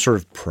with some sort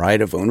of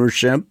pride of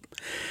ownership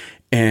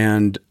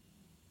and,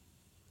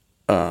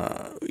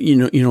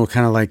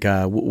 kind of like,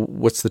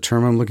 what's the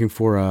term I'm looking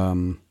for?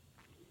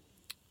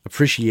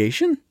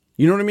 Appreciation.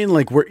 You know what I mean?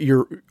 Like where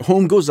your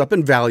home goes up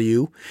in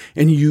value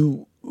and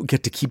you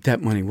get to keep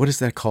that money. What is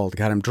that called?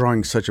 God, I'm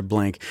drawing such a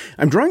blank.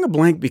 I'm drawing a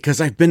blank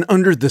because I've been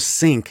under the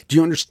sink. Do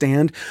you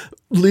understand?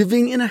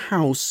 Living in a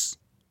house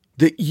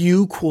that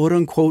you quote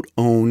unquote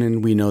own,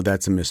 and we know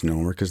that's a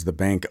misnomer because the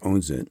bank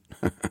owns it.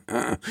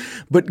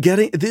 But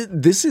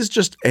this is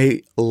just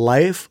a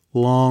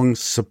lifelong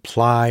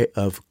supply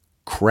of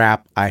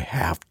crap I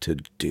have to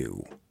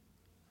do.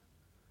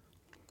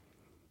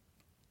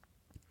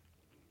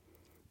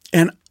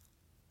 And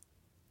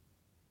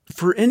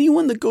for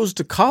anyone that goes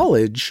to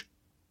college,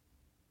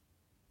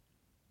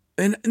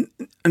 and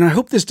I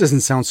hope this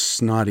doesn't sound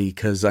snotty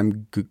because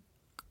I'm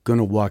going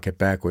to walk it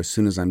back as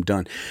soon as I'm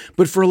done.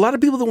 But for a lot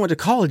of people that went to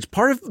college,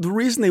 part of the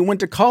reason they went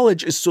to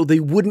college is so they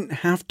wouldn't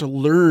have to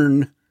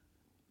learn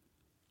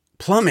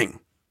plumbing.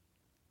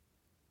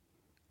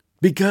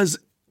 Because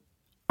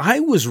I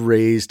was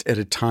raised at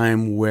a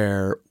time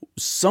where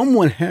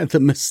someone had the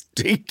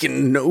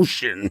mistaken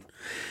notion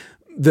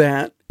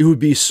that it would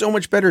be so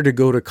much better to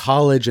go to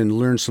college and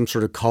learn some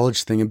sort of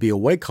college thing and be a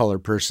white collar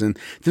person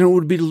than it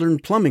would be to learn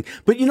plumbing.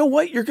 But you know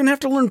what? You're going to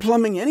have to learn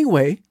plumbing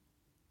anyway.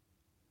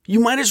 You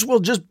might as well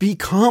just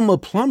become a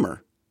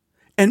plumber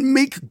and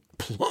make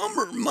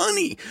plumber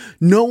money.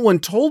 No one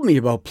told me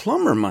about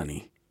plumber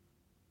money.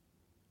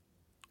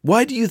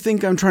 Why do you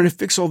think I'm trying to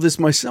fix all this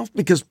myself?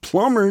 Because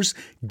plumbers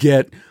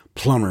get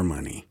plumber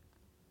money.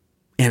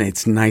 And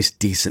it's nice,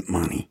 decent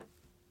money.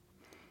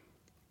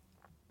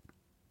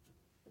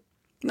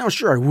 Now,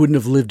 sure, I wouldn't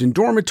have lived in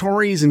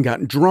dormitories and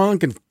gotten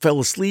drunk and fell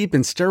asleep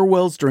in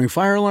stairwells during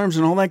fire alarms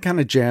and all that kind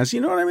of jazz.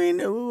 You know what I mean?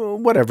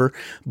 Whatever.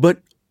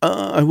 But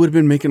I would have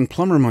been making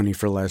plumber money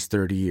for the last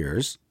 30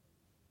 years.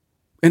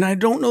 And I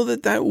don't know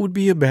that that would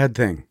be a bad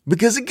thing.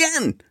 Because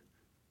again,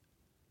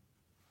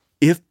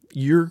 if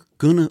you're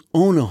going to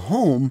own a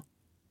home,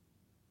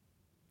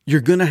 you're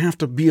going to have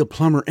to be a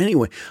plumber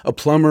anyway. A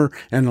plumber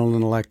and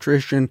an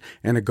electrician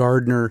and a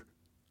gardener.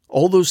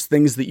 All those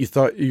things that you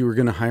thought you were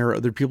going to hire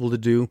other people to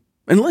do.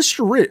 Unless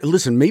you're rich.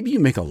 Listen, maybe you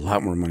make a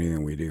lot more money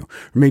than we do.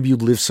 Or maybe you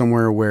live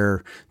somewhere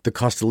where the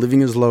cost of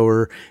living is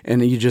lower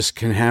and you just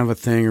can have a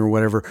thing or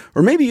whatever.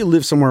 Or maybe you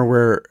live somewhere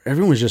where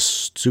everyone's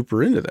just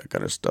super into that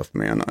kind of stuff,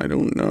 man. I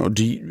don't know.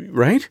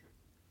 Right?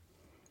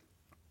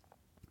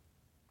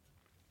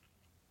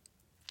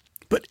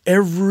 But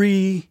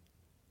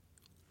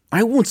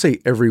I won't say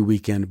every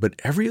weekend, but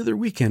every other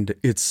weekend,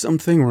 it's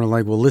something where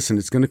like, well, listen,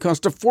 it's going to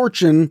cost a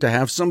fortune to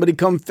have somebody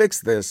come fix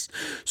this.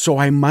 So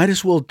I might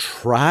as well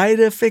try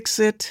to fix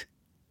it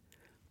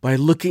by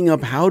looking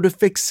up how to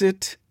fix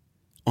it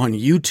on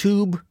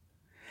YouTube.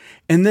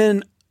 And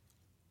then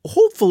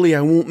hopefully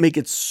I won't make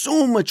it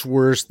so much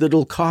worse that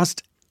it'll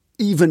cost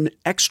even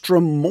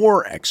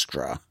more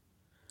extra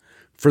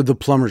for the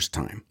plumber's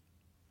time,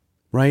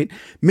 right?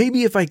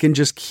 Maybe if I can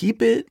just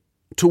keep it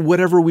to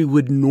whatever we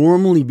would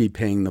normally be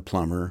paying the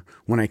plumber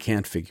when I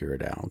can't figure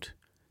it out,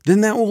 then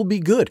that will be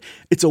good.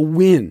 It's a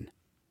win.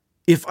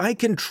 If I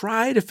can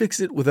try to fix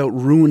it without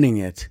ruining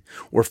it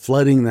or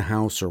flooding the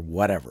house or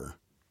whatever,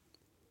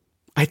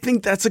 I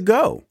think that's a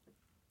go.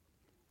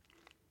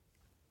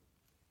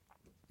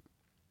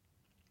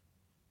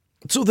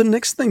 So the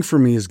next thing for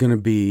me is going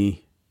to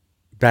be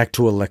back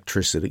to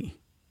electricity.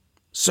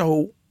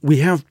 So we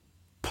have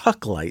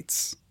puck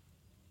lights,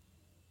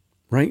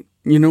 right?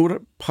 You know what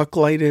a puck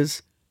light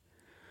is?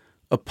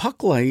 A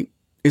puck light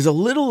is a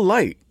little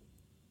light,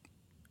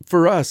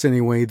 for us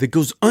anyway, that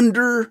goes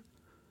under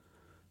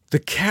the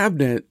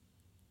cabinet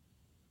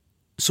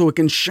so it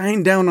can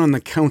shine down on the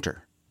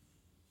counter.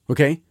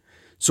 Okay?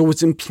 So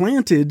it's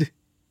implanted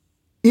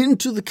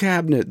into the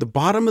cabinet, the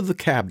bottom of the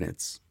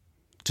cabinets,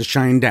 to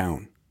shine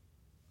down.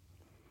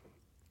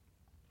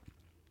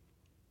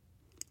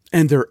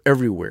 And they're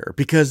everywhere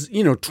because,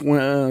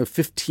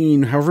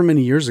 15, however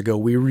many years ago,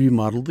 we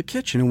remodeled the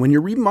kitchen. And when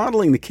you're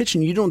remodeling the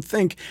kitchen, you don't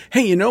think,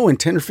 hey, in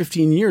 10 or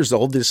 15 years,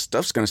 all this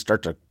stuff's going to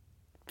start to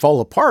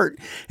fall apart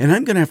and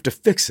I'm going to have to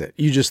fix it.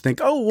 You just think,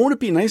 oh, won't it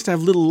be nice to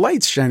have little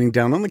lights shining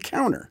down on the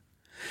counter?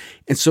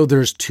 And so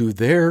there's 2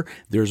 there,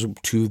 there's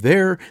 2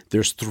 there,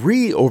 there's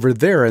 3 over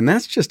there, and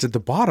that's just at the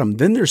bottom.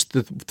 Then there's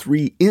the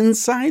 3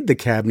 inside the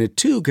cabinet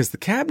too, because the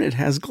cabinet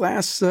has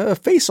glass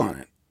face on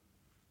it.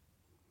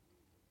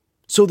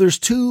 So there's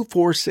 2,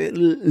 4, 6,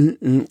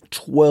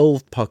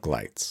 12 puck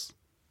lights.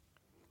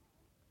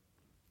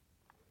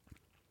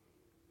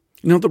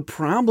 Now the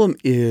problem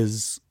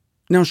is,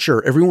 now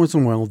sure, every once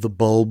in a while the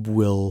bulb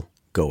will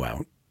go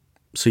out.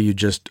 So you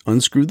just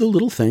unscrew the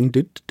little thing,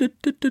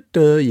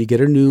 you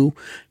get a new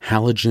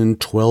halogen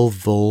 12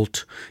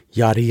 volt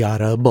yada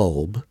yada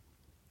bulb,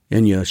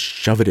 and you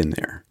shove it in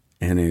there,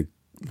 and it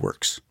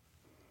works.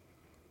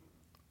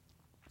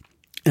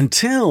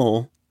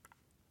 Until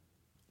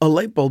a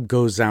light bulb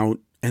goes out,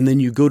 and then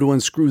you go to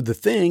unscrew the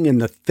thing,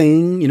 and the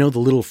thing, the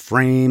little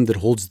frame that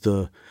holds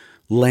the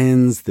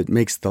lens that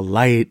makes the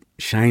light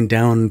shine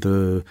down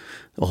the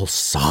all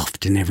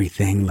soft and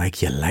everything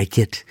like you like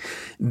it.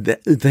 The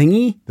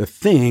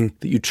thing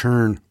that you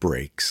turn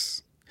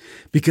breaks.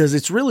 Because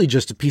it's really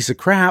just a piece of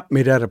crap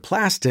made out of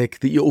plastic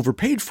that you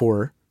overpaid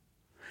for.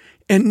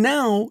 And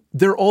now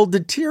they're all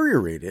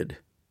deteriorated.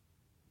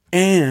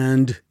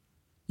 And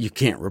you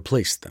can't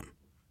replace them.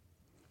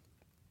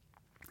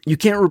 You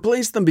can't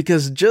replace them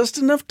because just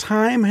enough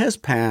time has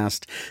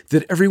passed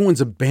that everyone's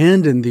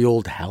abandoned the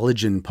old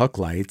halogen puck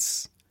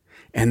lights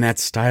and that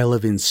style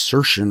of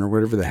insertion or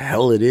whatever the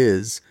hell it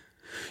is.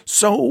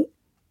 So,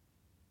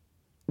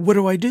 what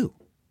do?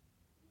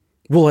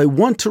 Well, I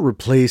want to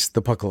replace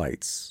the puck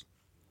lights.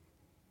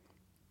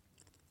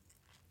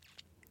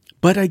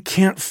 But I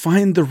can't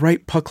find the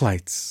right puck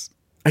lights.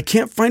 I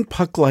can't find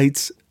puck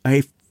lights.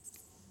 I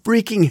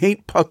freaking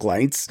hate puck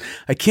lights.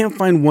 I can't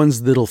find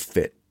ones that'll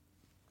fit.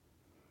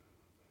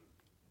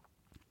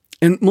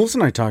 And Melissa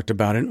and I talked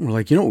about it, and we're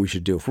like, you know what we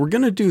should do? If we're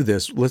going to do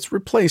this, let's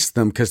replace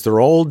them because they're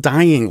all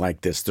dying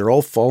like this. They're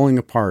all falling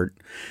apart,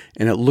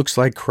 and it looks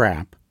like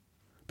crap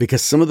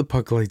because some of the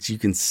puck lights, you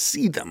can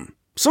see them.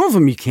 Some of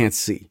them you can't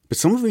see, but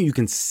some of them you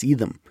can see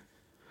them.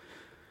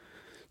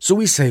 So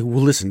we say,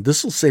 well, listen,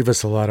 this will save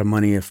us a lot of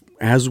money if,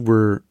 as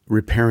we're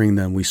repairing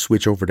them, we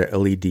switch over to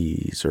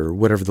LEDs or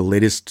whatever the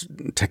latest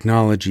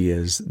technology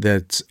is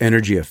that's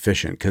energy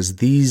efficient because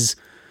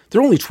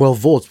they're only 12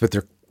 volts, but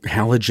they're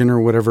halogen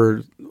or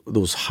whatever,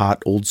 those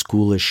hot old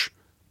schoolish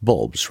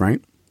bulbs,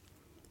 right?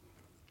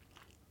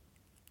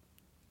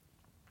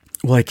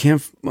 Well, I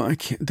can't,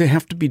 they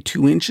have to be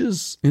 2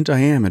 inches in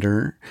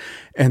diameter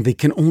and they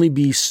can only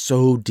be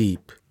so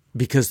deep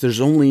because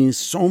there's only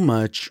so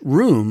much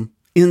room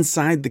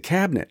inside the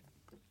cabinet.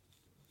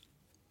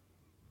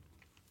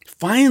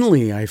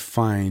 Finally, I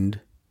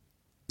find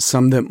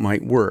some that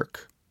might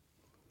work.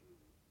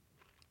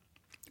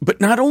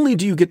 But not only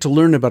do you get to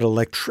learn about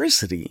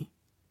electricity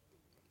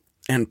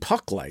and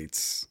puck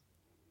lights,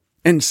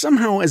 and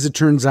somehow, as it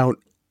turns out,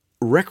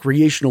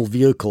 recreational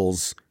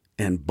vehicles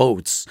and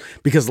boats,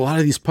 because a lot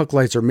of these puck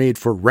lights are made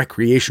for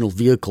recreational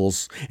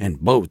vehicles and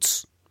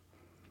boats.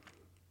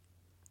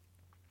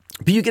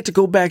 But you get to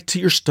go back to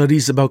your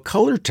studies about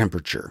color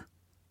temperature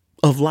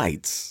of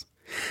lights.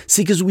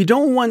 See, because we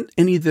don't want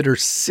any that are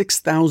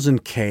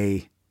 6,000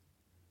 K,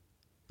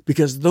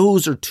 because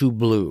those are too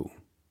blue.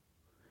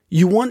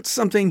 You want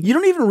something, you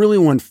don't even really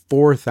want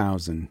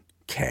 4,000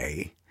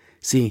 K.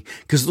 See,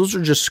 because those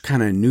are just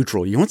kind of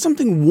neutral. You want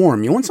something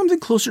warm. You want something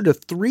closer to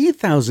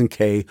 3,000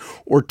 K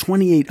or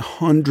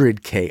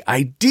 2,800 K.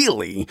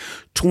 Ideally,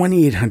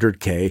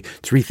 2,800 K,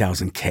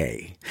 3,000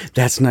 K.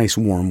 That's nice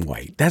warm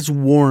white. That's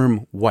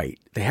warm white.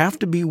 They have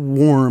to be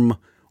warm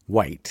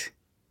white.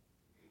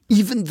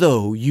 Even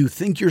though you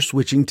think you're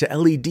switching to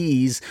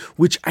LEDs,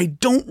 which I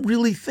don't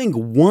really think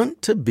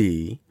want to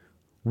be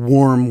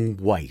warm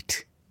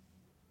white.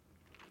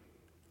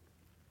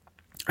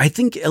 I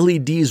think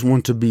LEDs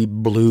want to be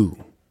blue.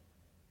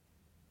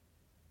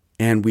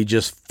 And we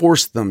just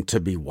force them to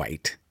be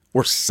white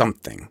or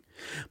something.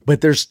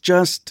 But there's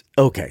just,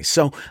 okay,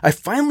 so I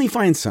finally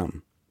find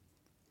some.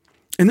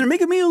 And they're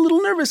making me a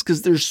little nervous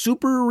because they're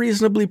super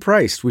reasonably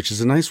priced, which is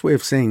a nice way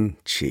of saying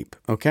cheap,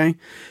 okay?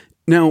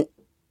 Now,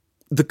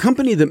 the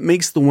company that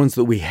makes the ones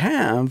that we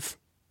have,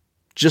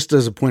 just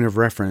as a point of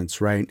reference,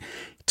 right,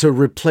 to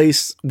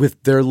replace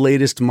with their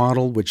latest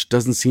model, which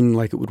doesn't seem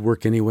like it would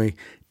work anyway,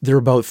 they're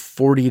about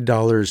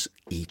 $40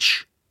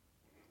 each.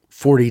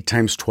 40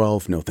 times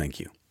 12, no thank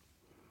you.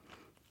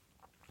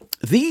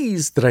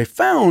 These that I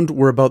found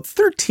were about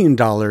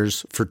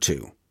 $13 for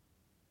 2.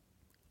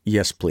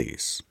 Yes,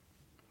 please.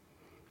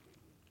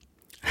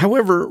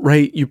 However,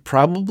 right, you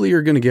probably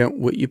are going to get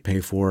what you pay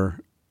for,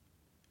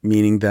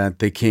 meaning that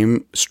they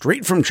came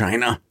straight from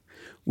China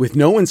with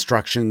no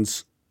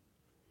instructions.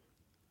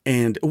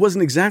 And it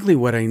wasn't exactly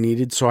what I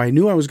needed, so I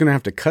knew I was going to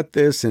have to cut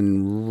this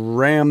and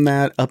ram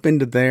that up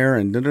into there.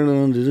 And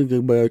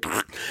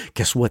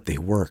guess what? They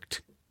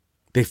worked.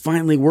 They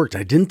finally worked.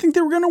 I didn't think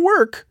they were going to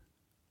work.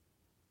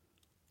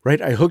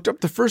 Right? I hooked up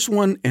the first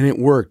one and it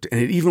worked.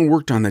 And it even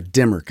worked on the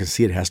dimmer because,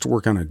 see, it has to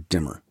work on a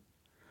dimmer.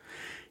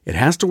 It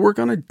has to work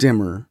on a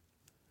dimmer.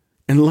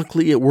 And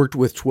luckily it worked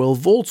with 12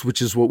 volts,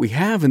 which is what we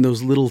have in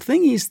those little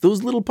thingies.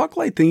 Those little puck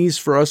light thingies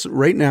for us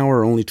right now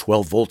are only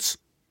 12 volts.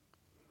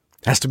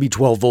 Has to be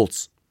 12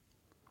 volts.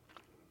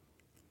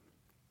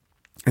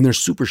 And they're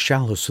super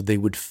shallow, so they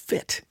would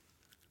fit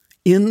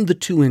in the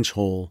 2-inch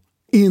hole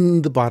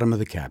in the bottom of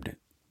the cabinet.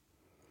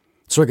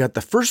 So I got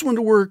the first one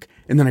to work,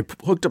 and then I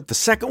hooked up the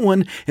second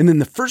one, and then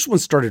the first one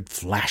started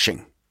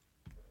flashing.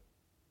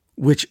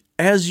 Which,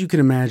 as you can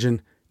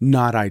imagine,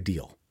 not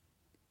ideal.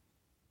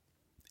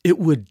 It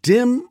would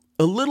dim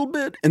a little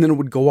bit, and then it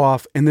would go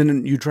off, and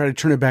then you try to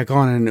turn it back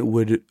on, and it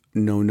would,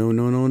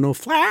 no,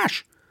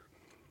 flash.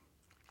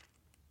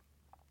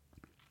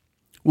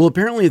 Well,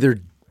 apparently they're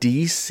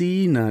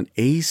DC, not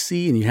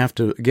AC. And you have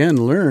to, again,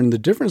 learn the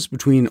difference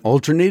between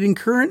alternating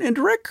current and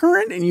direct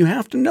current. And you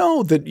have to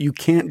know that you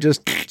can't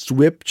just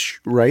switch,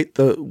 right,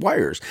 the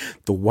wires.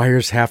 The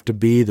wires have to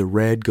be the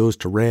red goes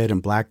to red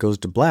and black goes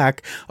to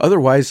black.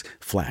 Otherwise,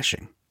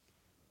 flashing.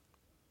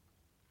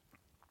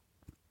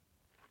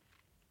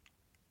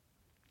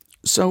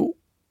 So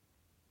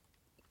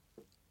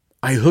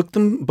I hooked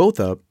them both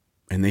up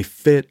and they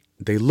fit.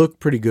 They look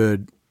pretty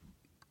good.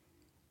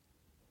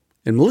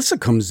 And Melissa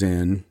comes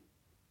in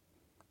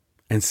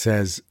and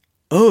says,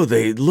 "Oh,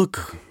 they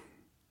look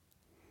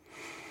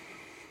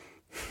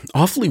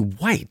awfully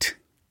white."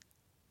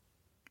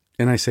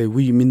 And I say, "Well,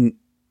 you mean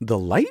the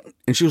light?"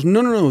 And she goes,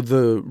 No,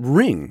 the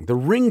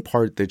ring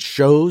part that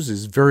shows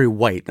is very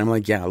white. And I'm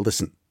like, yeah,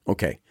 listen,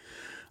 okay.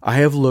 I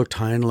have looked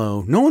high and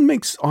low. No one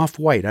makes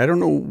off-white. I don't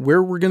know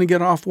where we're going to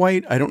get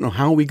off-white. I don't know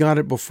how we got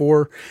it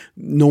before.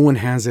 No one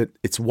has it.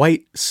 It's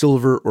white,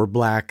 silver, or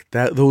black.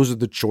 Those are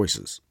the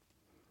choices.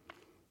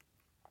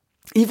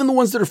 Even the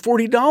ones that are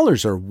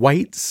 $40 are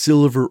white,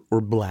 silver,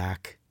 or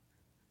black.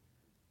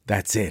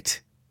 That's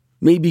it.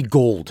 Maybe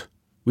gold.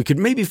 We could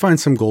maybe find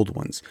some gold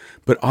ones.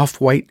 But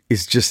off-white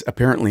is just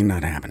apparently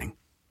not happening.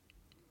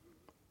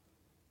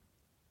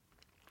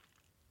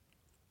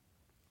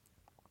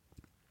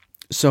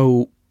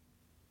 So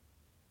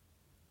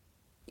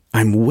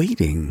I'm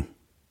waiting,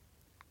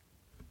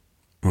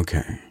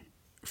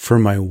 for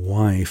my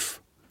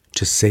wife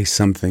to say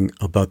something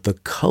about the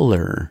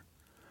color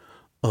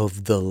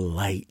of the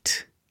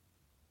light,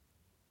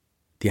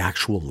 the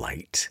actual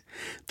light,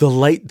 the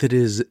light that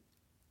is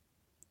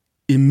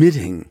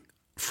emitting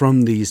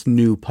from these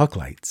new puck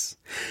lights.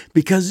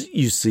 Because,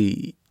 you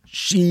see,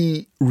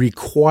 she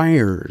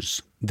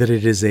requires that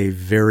it is a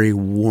very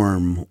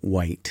warm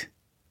white,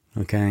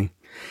 okay?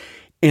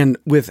 And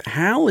with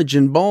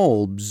halogen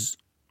bulbs,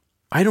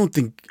 I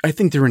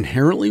think they're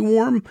inherently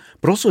warm,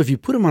 but also if you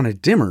put them on a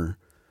dimmer,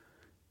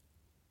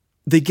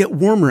 they get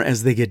warmer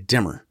as they get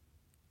dimmer.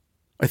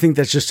 I think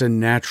that's just a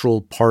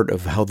natural part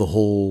of how the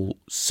whole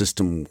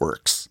system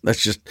works.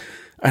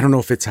 I don't know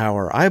if it's how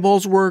our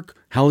eyeballs work,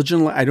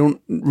 halogen light, I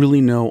don't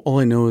really know. All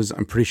I know is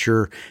I'm pretty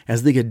sure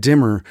as they get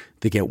dimmer,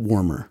 they get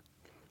warmer.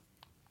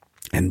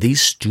 And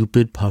these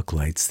stupid puck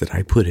lights that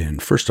I put in,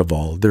 first of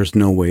all, there's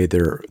no way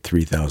they're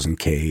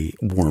 3000K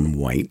warm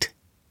white.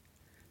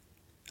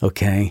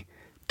 Okay?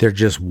 They're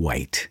just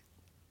white.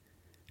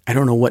 I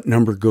don't know what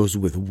number goes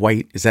with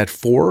white. Is that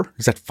 4?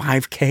 Is that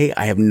 5K?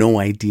 I have no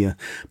idea.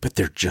 But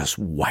they're just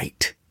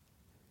white.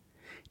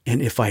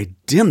 And if I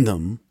dim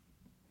them,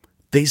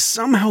 they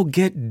somehow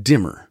get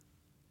dimmer.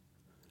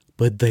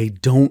 But they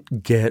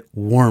don't get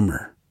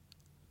warmer.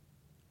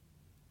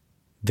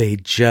 They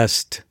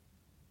just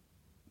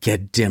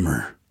get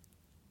dimmer.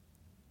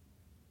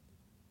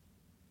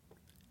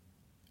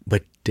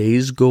 But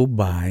days go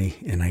by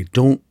and I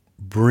don't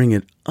bring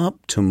it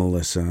up to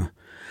Melissa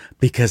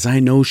because I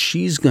know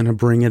she's going to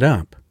bring it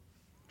up.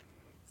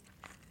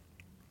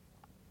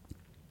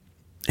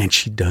 And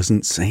she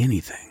doesn't say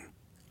anything.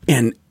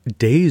 And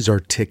days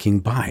are ticking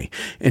by.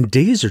 And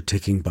days are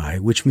ticking by,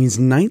 which means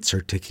nights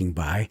are ticking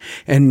by.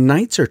 And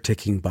nights are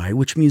ticking by,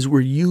 which means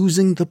we're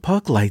using the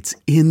puck lights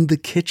in the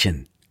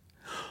kitchen.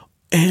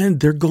 And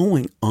they're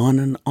going on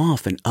and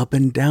off and up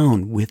and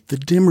down with the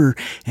dimmer.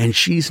 And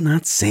she's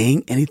not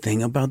saying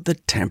anything about the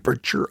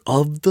temperature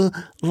of the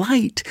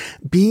light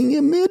being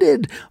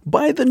emitted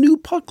by the new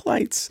puck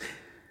lights.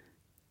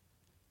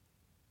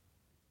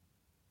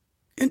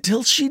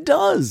 Until she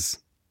does.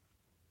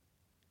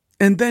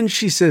 And then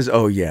she says,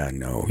 "Oh, yeah,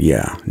 no.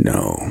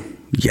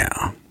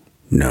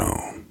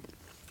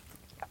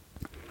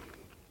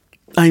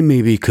 I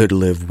maybe could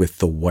live with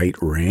the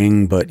white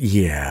ring, but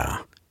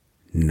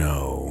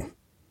no.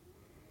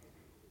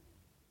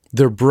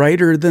 They're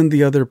brighter than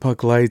the other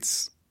puck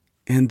lights,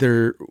 and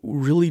they're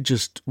really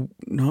just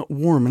not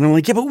warm." And I'm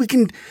like, yeah, but we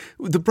can,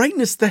 the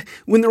brightness, that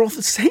when they're all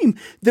the same,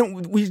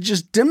 then we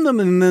just dim them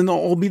and then they'll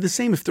all be the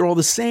same. If they're all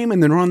the same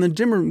and they're on the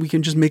dimmer, we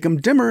can just make them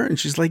dimmer. And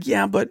she's like,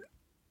 yeah, but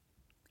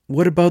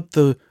what about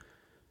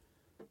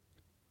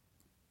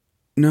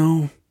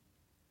no,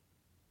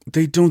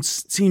 they don't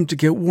seem to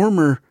get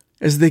warmer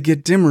as they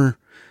get dimmer.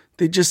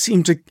 They just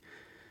seem to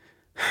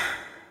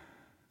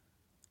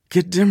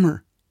get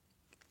dimmer.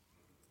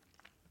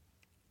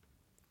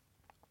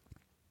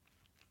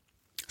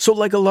 So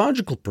like a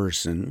logical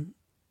person,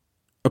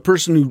 a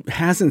person who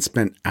hasn't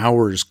spent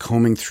hours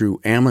combing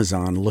through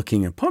Amazon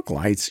looking at puck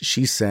lights,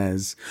 she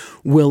says,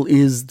 well,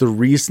 is the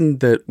reason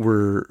that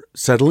we're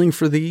settling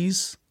for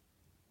these?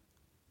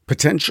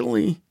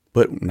 Potentially,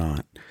 but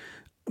not.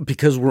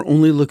 Because we're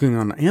only looking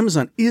on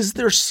Amazon. Is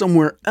there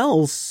somewhere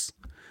else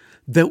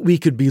that we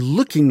could be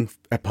looking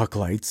at puck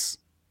lights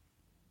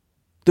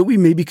that we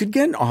maybe could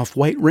get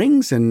off-white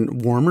rings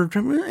and warmer?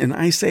 And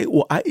I say,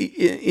 well,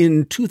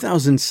 in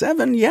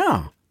 2007,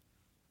 yeah.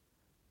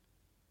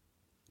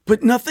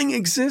 But nothing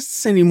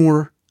exists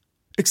anymore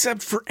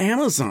except for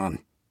Amazon.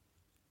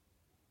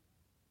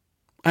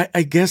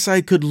 I guess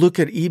I could look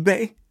at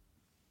eBay.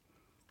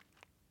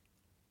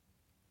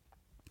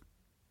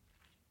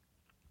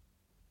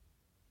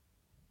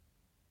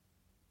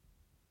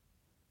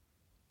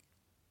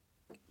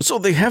 So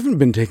they haven't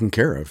been taken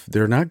care of.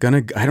 They're not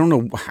going to, I don't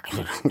know.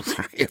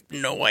 I have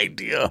no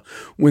idea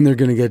when they're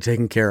going to get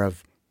taken care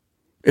of.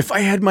 If I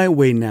had my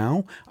way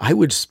now, I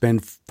would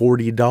spend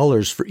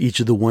 $40 for each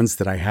of the ones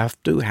that I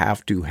have to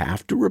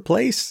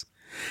replace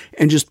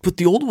and just put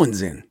the old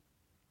ones in,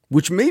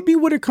 which may be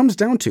what it comes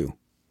down to.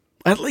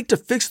 I'd like to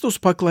fix those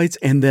puck lights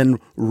and then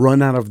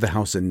run out of the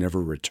house and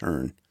never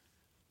return.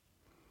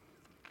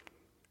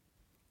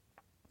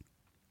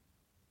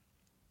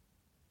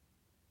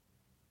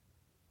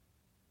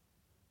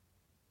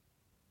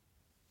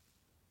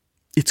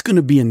 It's going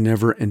to be a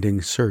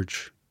never-ending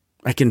search.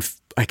 I can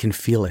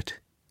feel it.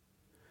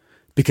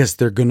 Because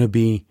they're going to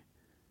be,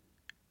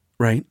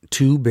 right,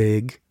 too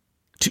big,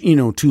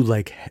 too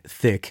like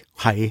thick,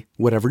 high,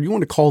 whatever you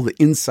want to call the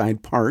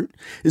inside part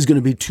is going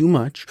to be too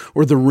much,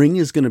 or the ring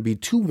is going to be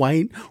too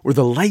white, or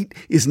the light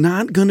is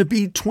not going to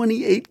be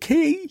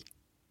 28K.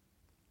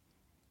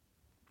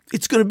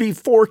 It's going to be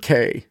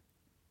 4K.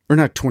 Or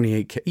not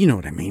 28K, you know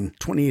what I mean,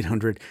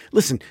 2800.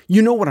 Listen,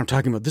 you know what I'm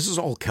talking about. This is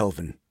all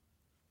Kelvin.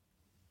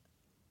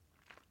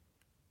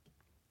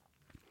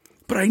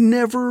 But I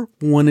never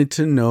wanted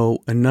to know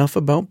enough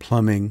about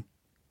plumbing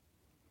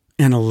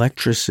and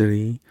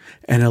electricity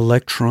and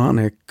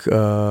electronic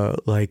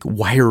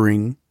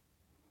wiring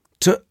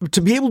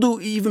to be able to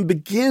even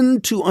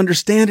begin to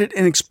understand it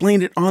and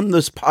explain it on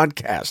this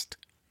podcast.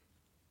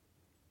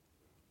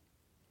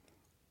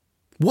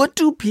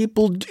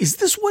 Is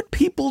this what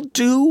people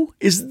do?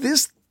 Is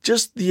this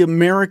just the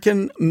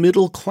American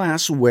middle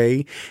class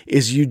way?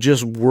 Is you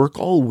just work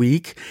all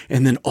week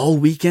and then all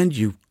weekend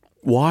you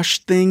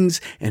wash things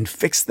and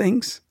fix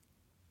things?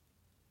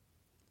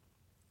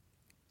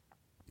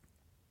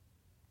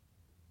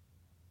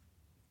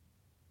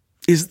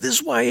 Is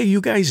this why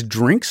you guys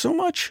drink so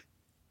much?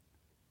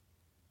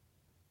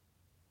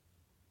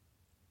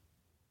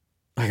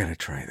 I gotta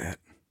try that.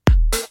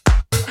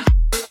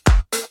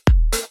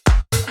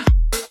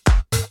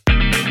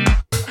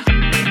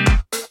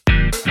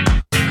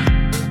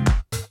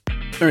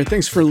 All right,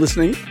 thanks for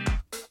listening.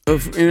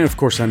 And of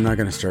course, I'm not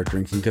going to start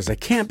drinking because I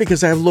can't,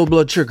 because I have low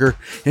blood sugar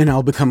and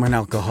I'll become an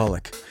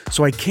alcoholic.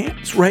 So I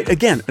can't, right?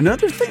 Again,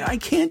 another thing, I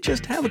can't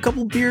just have a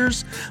couple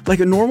beers like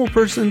a normal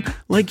person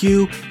like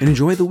you and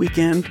enjoy the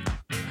weekend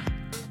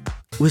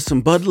with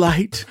some Bud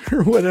Light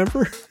or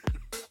whatever.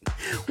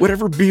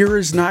 Whatever beer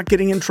is not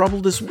getting in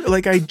trouble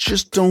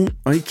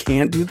I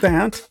can't do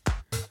that.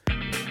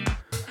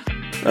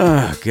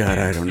 Oh, God,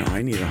 I don't know.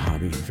 I need a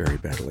hobby very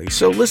badly.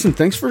 So listen,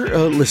 thanks for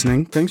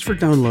listening. Thanks for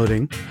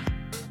downloading.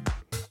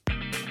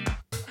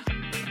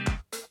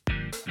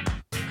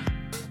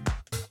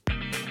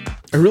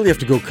 I really have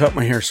to go cut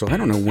my hair, so I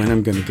don't know when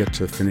I'm going to get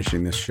to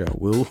finishing this show.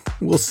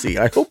 We'll see.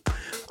 I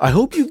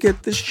hope you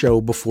get this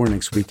show before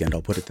next weekend.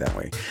 I'll put it that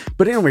way.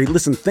 But anyway,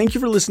 listen, thank you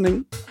for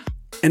listening.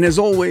 And as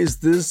always,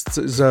 this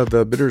is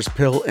the Bitterest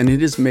Pill, and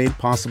it is made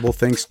possible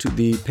thanks to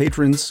the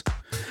patrons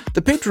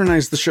that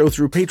patronize the show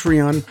through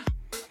Patreon.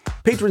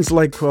 Patrons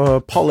like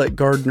Paulette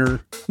Gardner,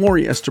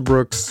 Maury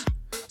Estabrooks,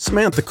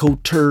 Samantha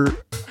Couture,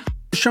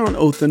 Sean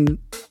Othen,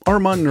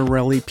 Armand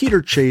Norelli,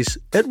 Peter Chase,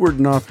 Edward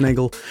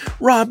Nothnagel,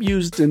 Rob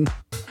Usden,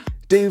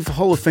 Dave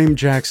Hall of Fame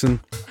Jackson,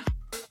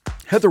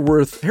 Heather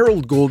Worth,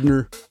 Harold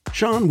Goldner,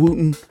 Sean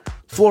Wooten,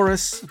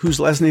 Flores, whose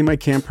last name I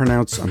can't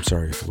pronounce. I'm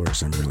sorry,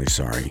 Flores, I'm really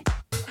sorry.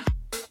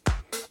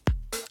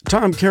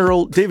 Tom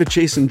Carroll, David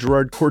Chase and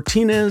Gerard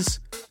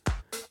Cortinez,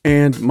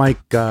 and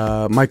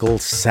Michael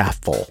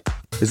Saffel.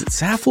 Is it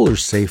Saffel or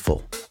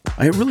Safel?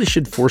 I really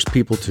should force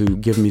people to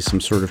give me some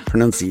sort of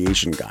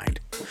pronunciation guide,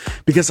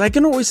 because I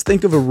can always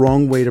think of a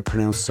wrong way to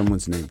pronounce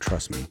someone's name.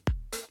 Trust me.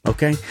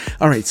 Okay?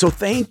 All right. So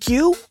thank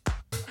you.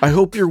 I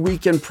hope your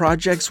weekend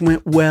projects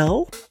went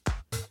well.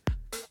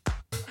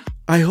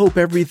 I hope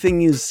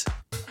everything is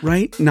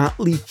right, not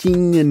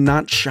leaking and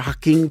not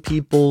shocking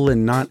people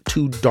and not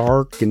too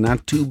dark and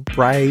not too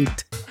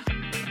bright.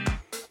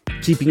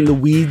 Keeping the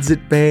weeds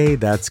at bay,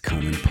 that's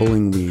coming.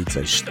 Pulling weeds.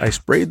 I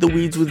sprayed the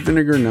weeds with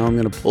vinegar. Now I'm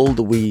going to pull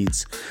the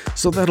weeds.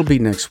 So that'll be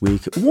next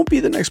week. It won't be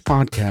the next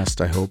podcast,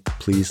 I hope.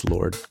 Please,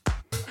 Lord.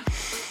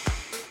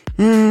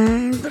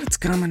 But it's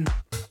coming.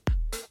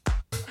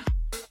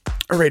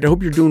 All right. I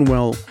hope you're doing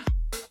well.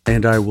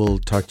 And I will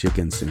talk to you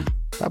again soon.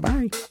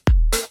 Bye-bye.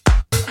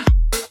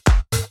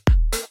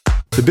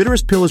 The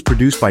Bitterest Pill is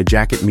produced by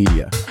Jacket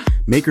Media,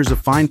 makers of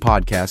fine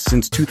podcasts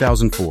since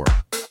 2004.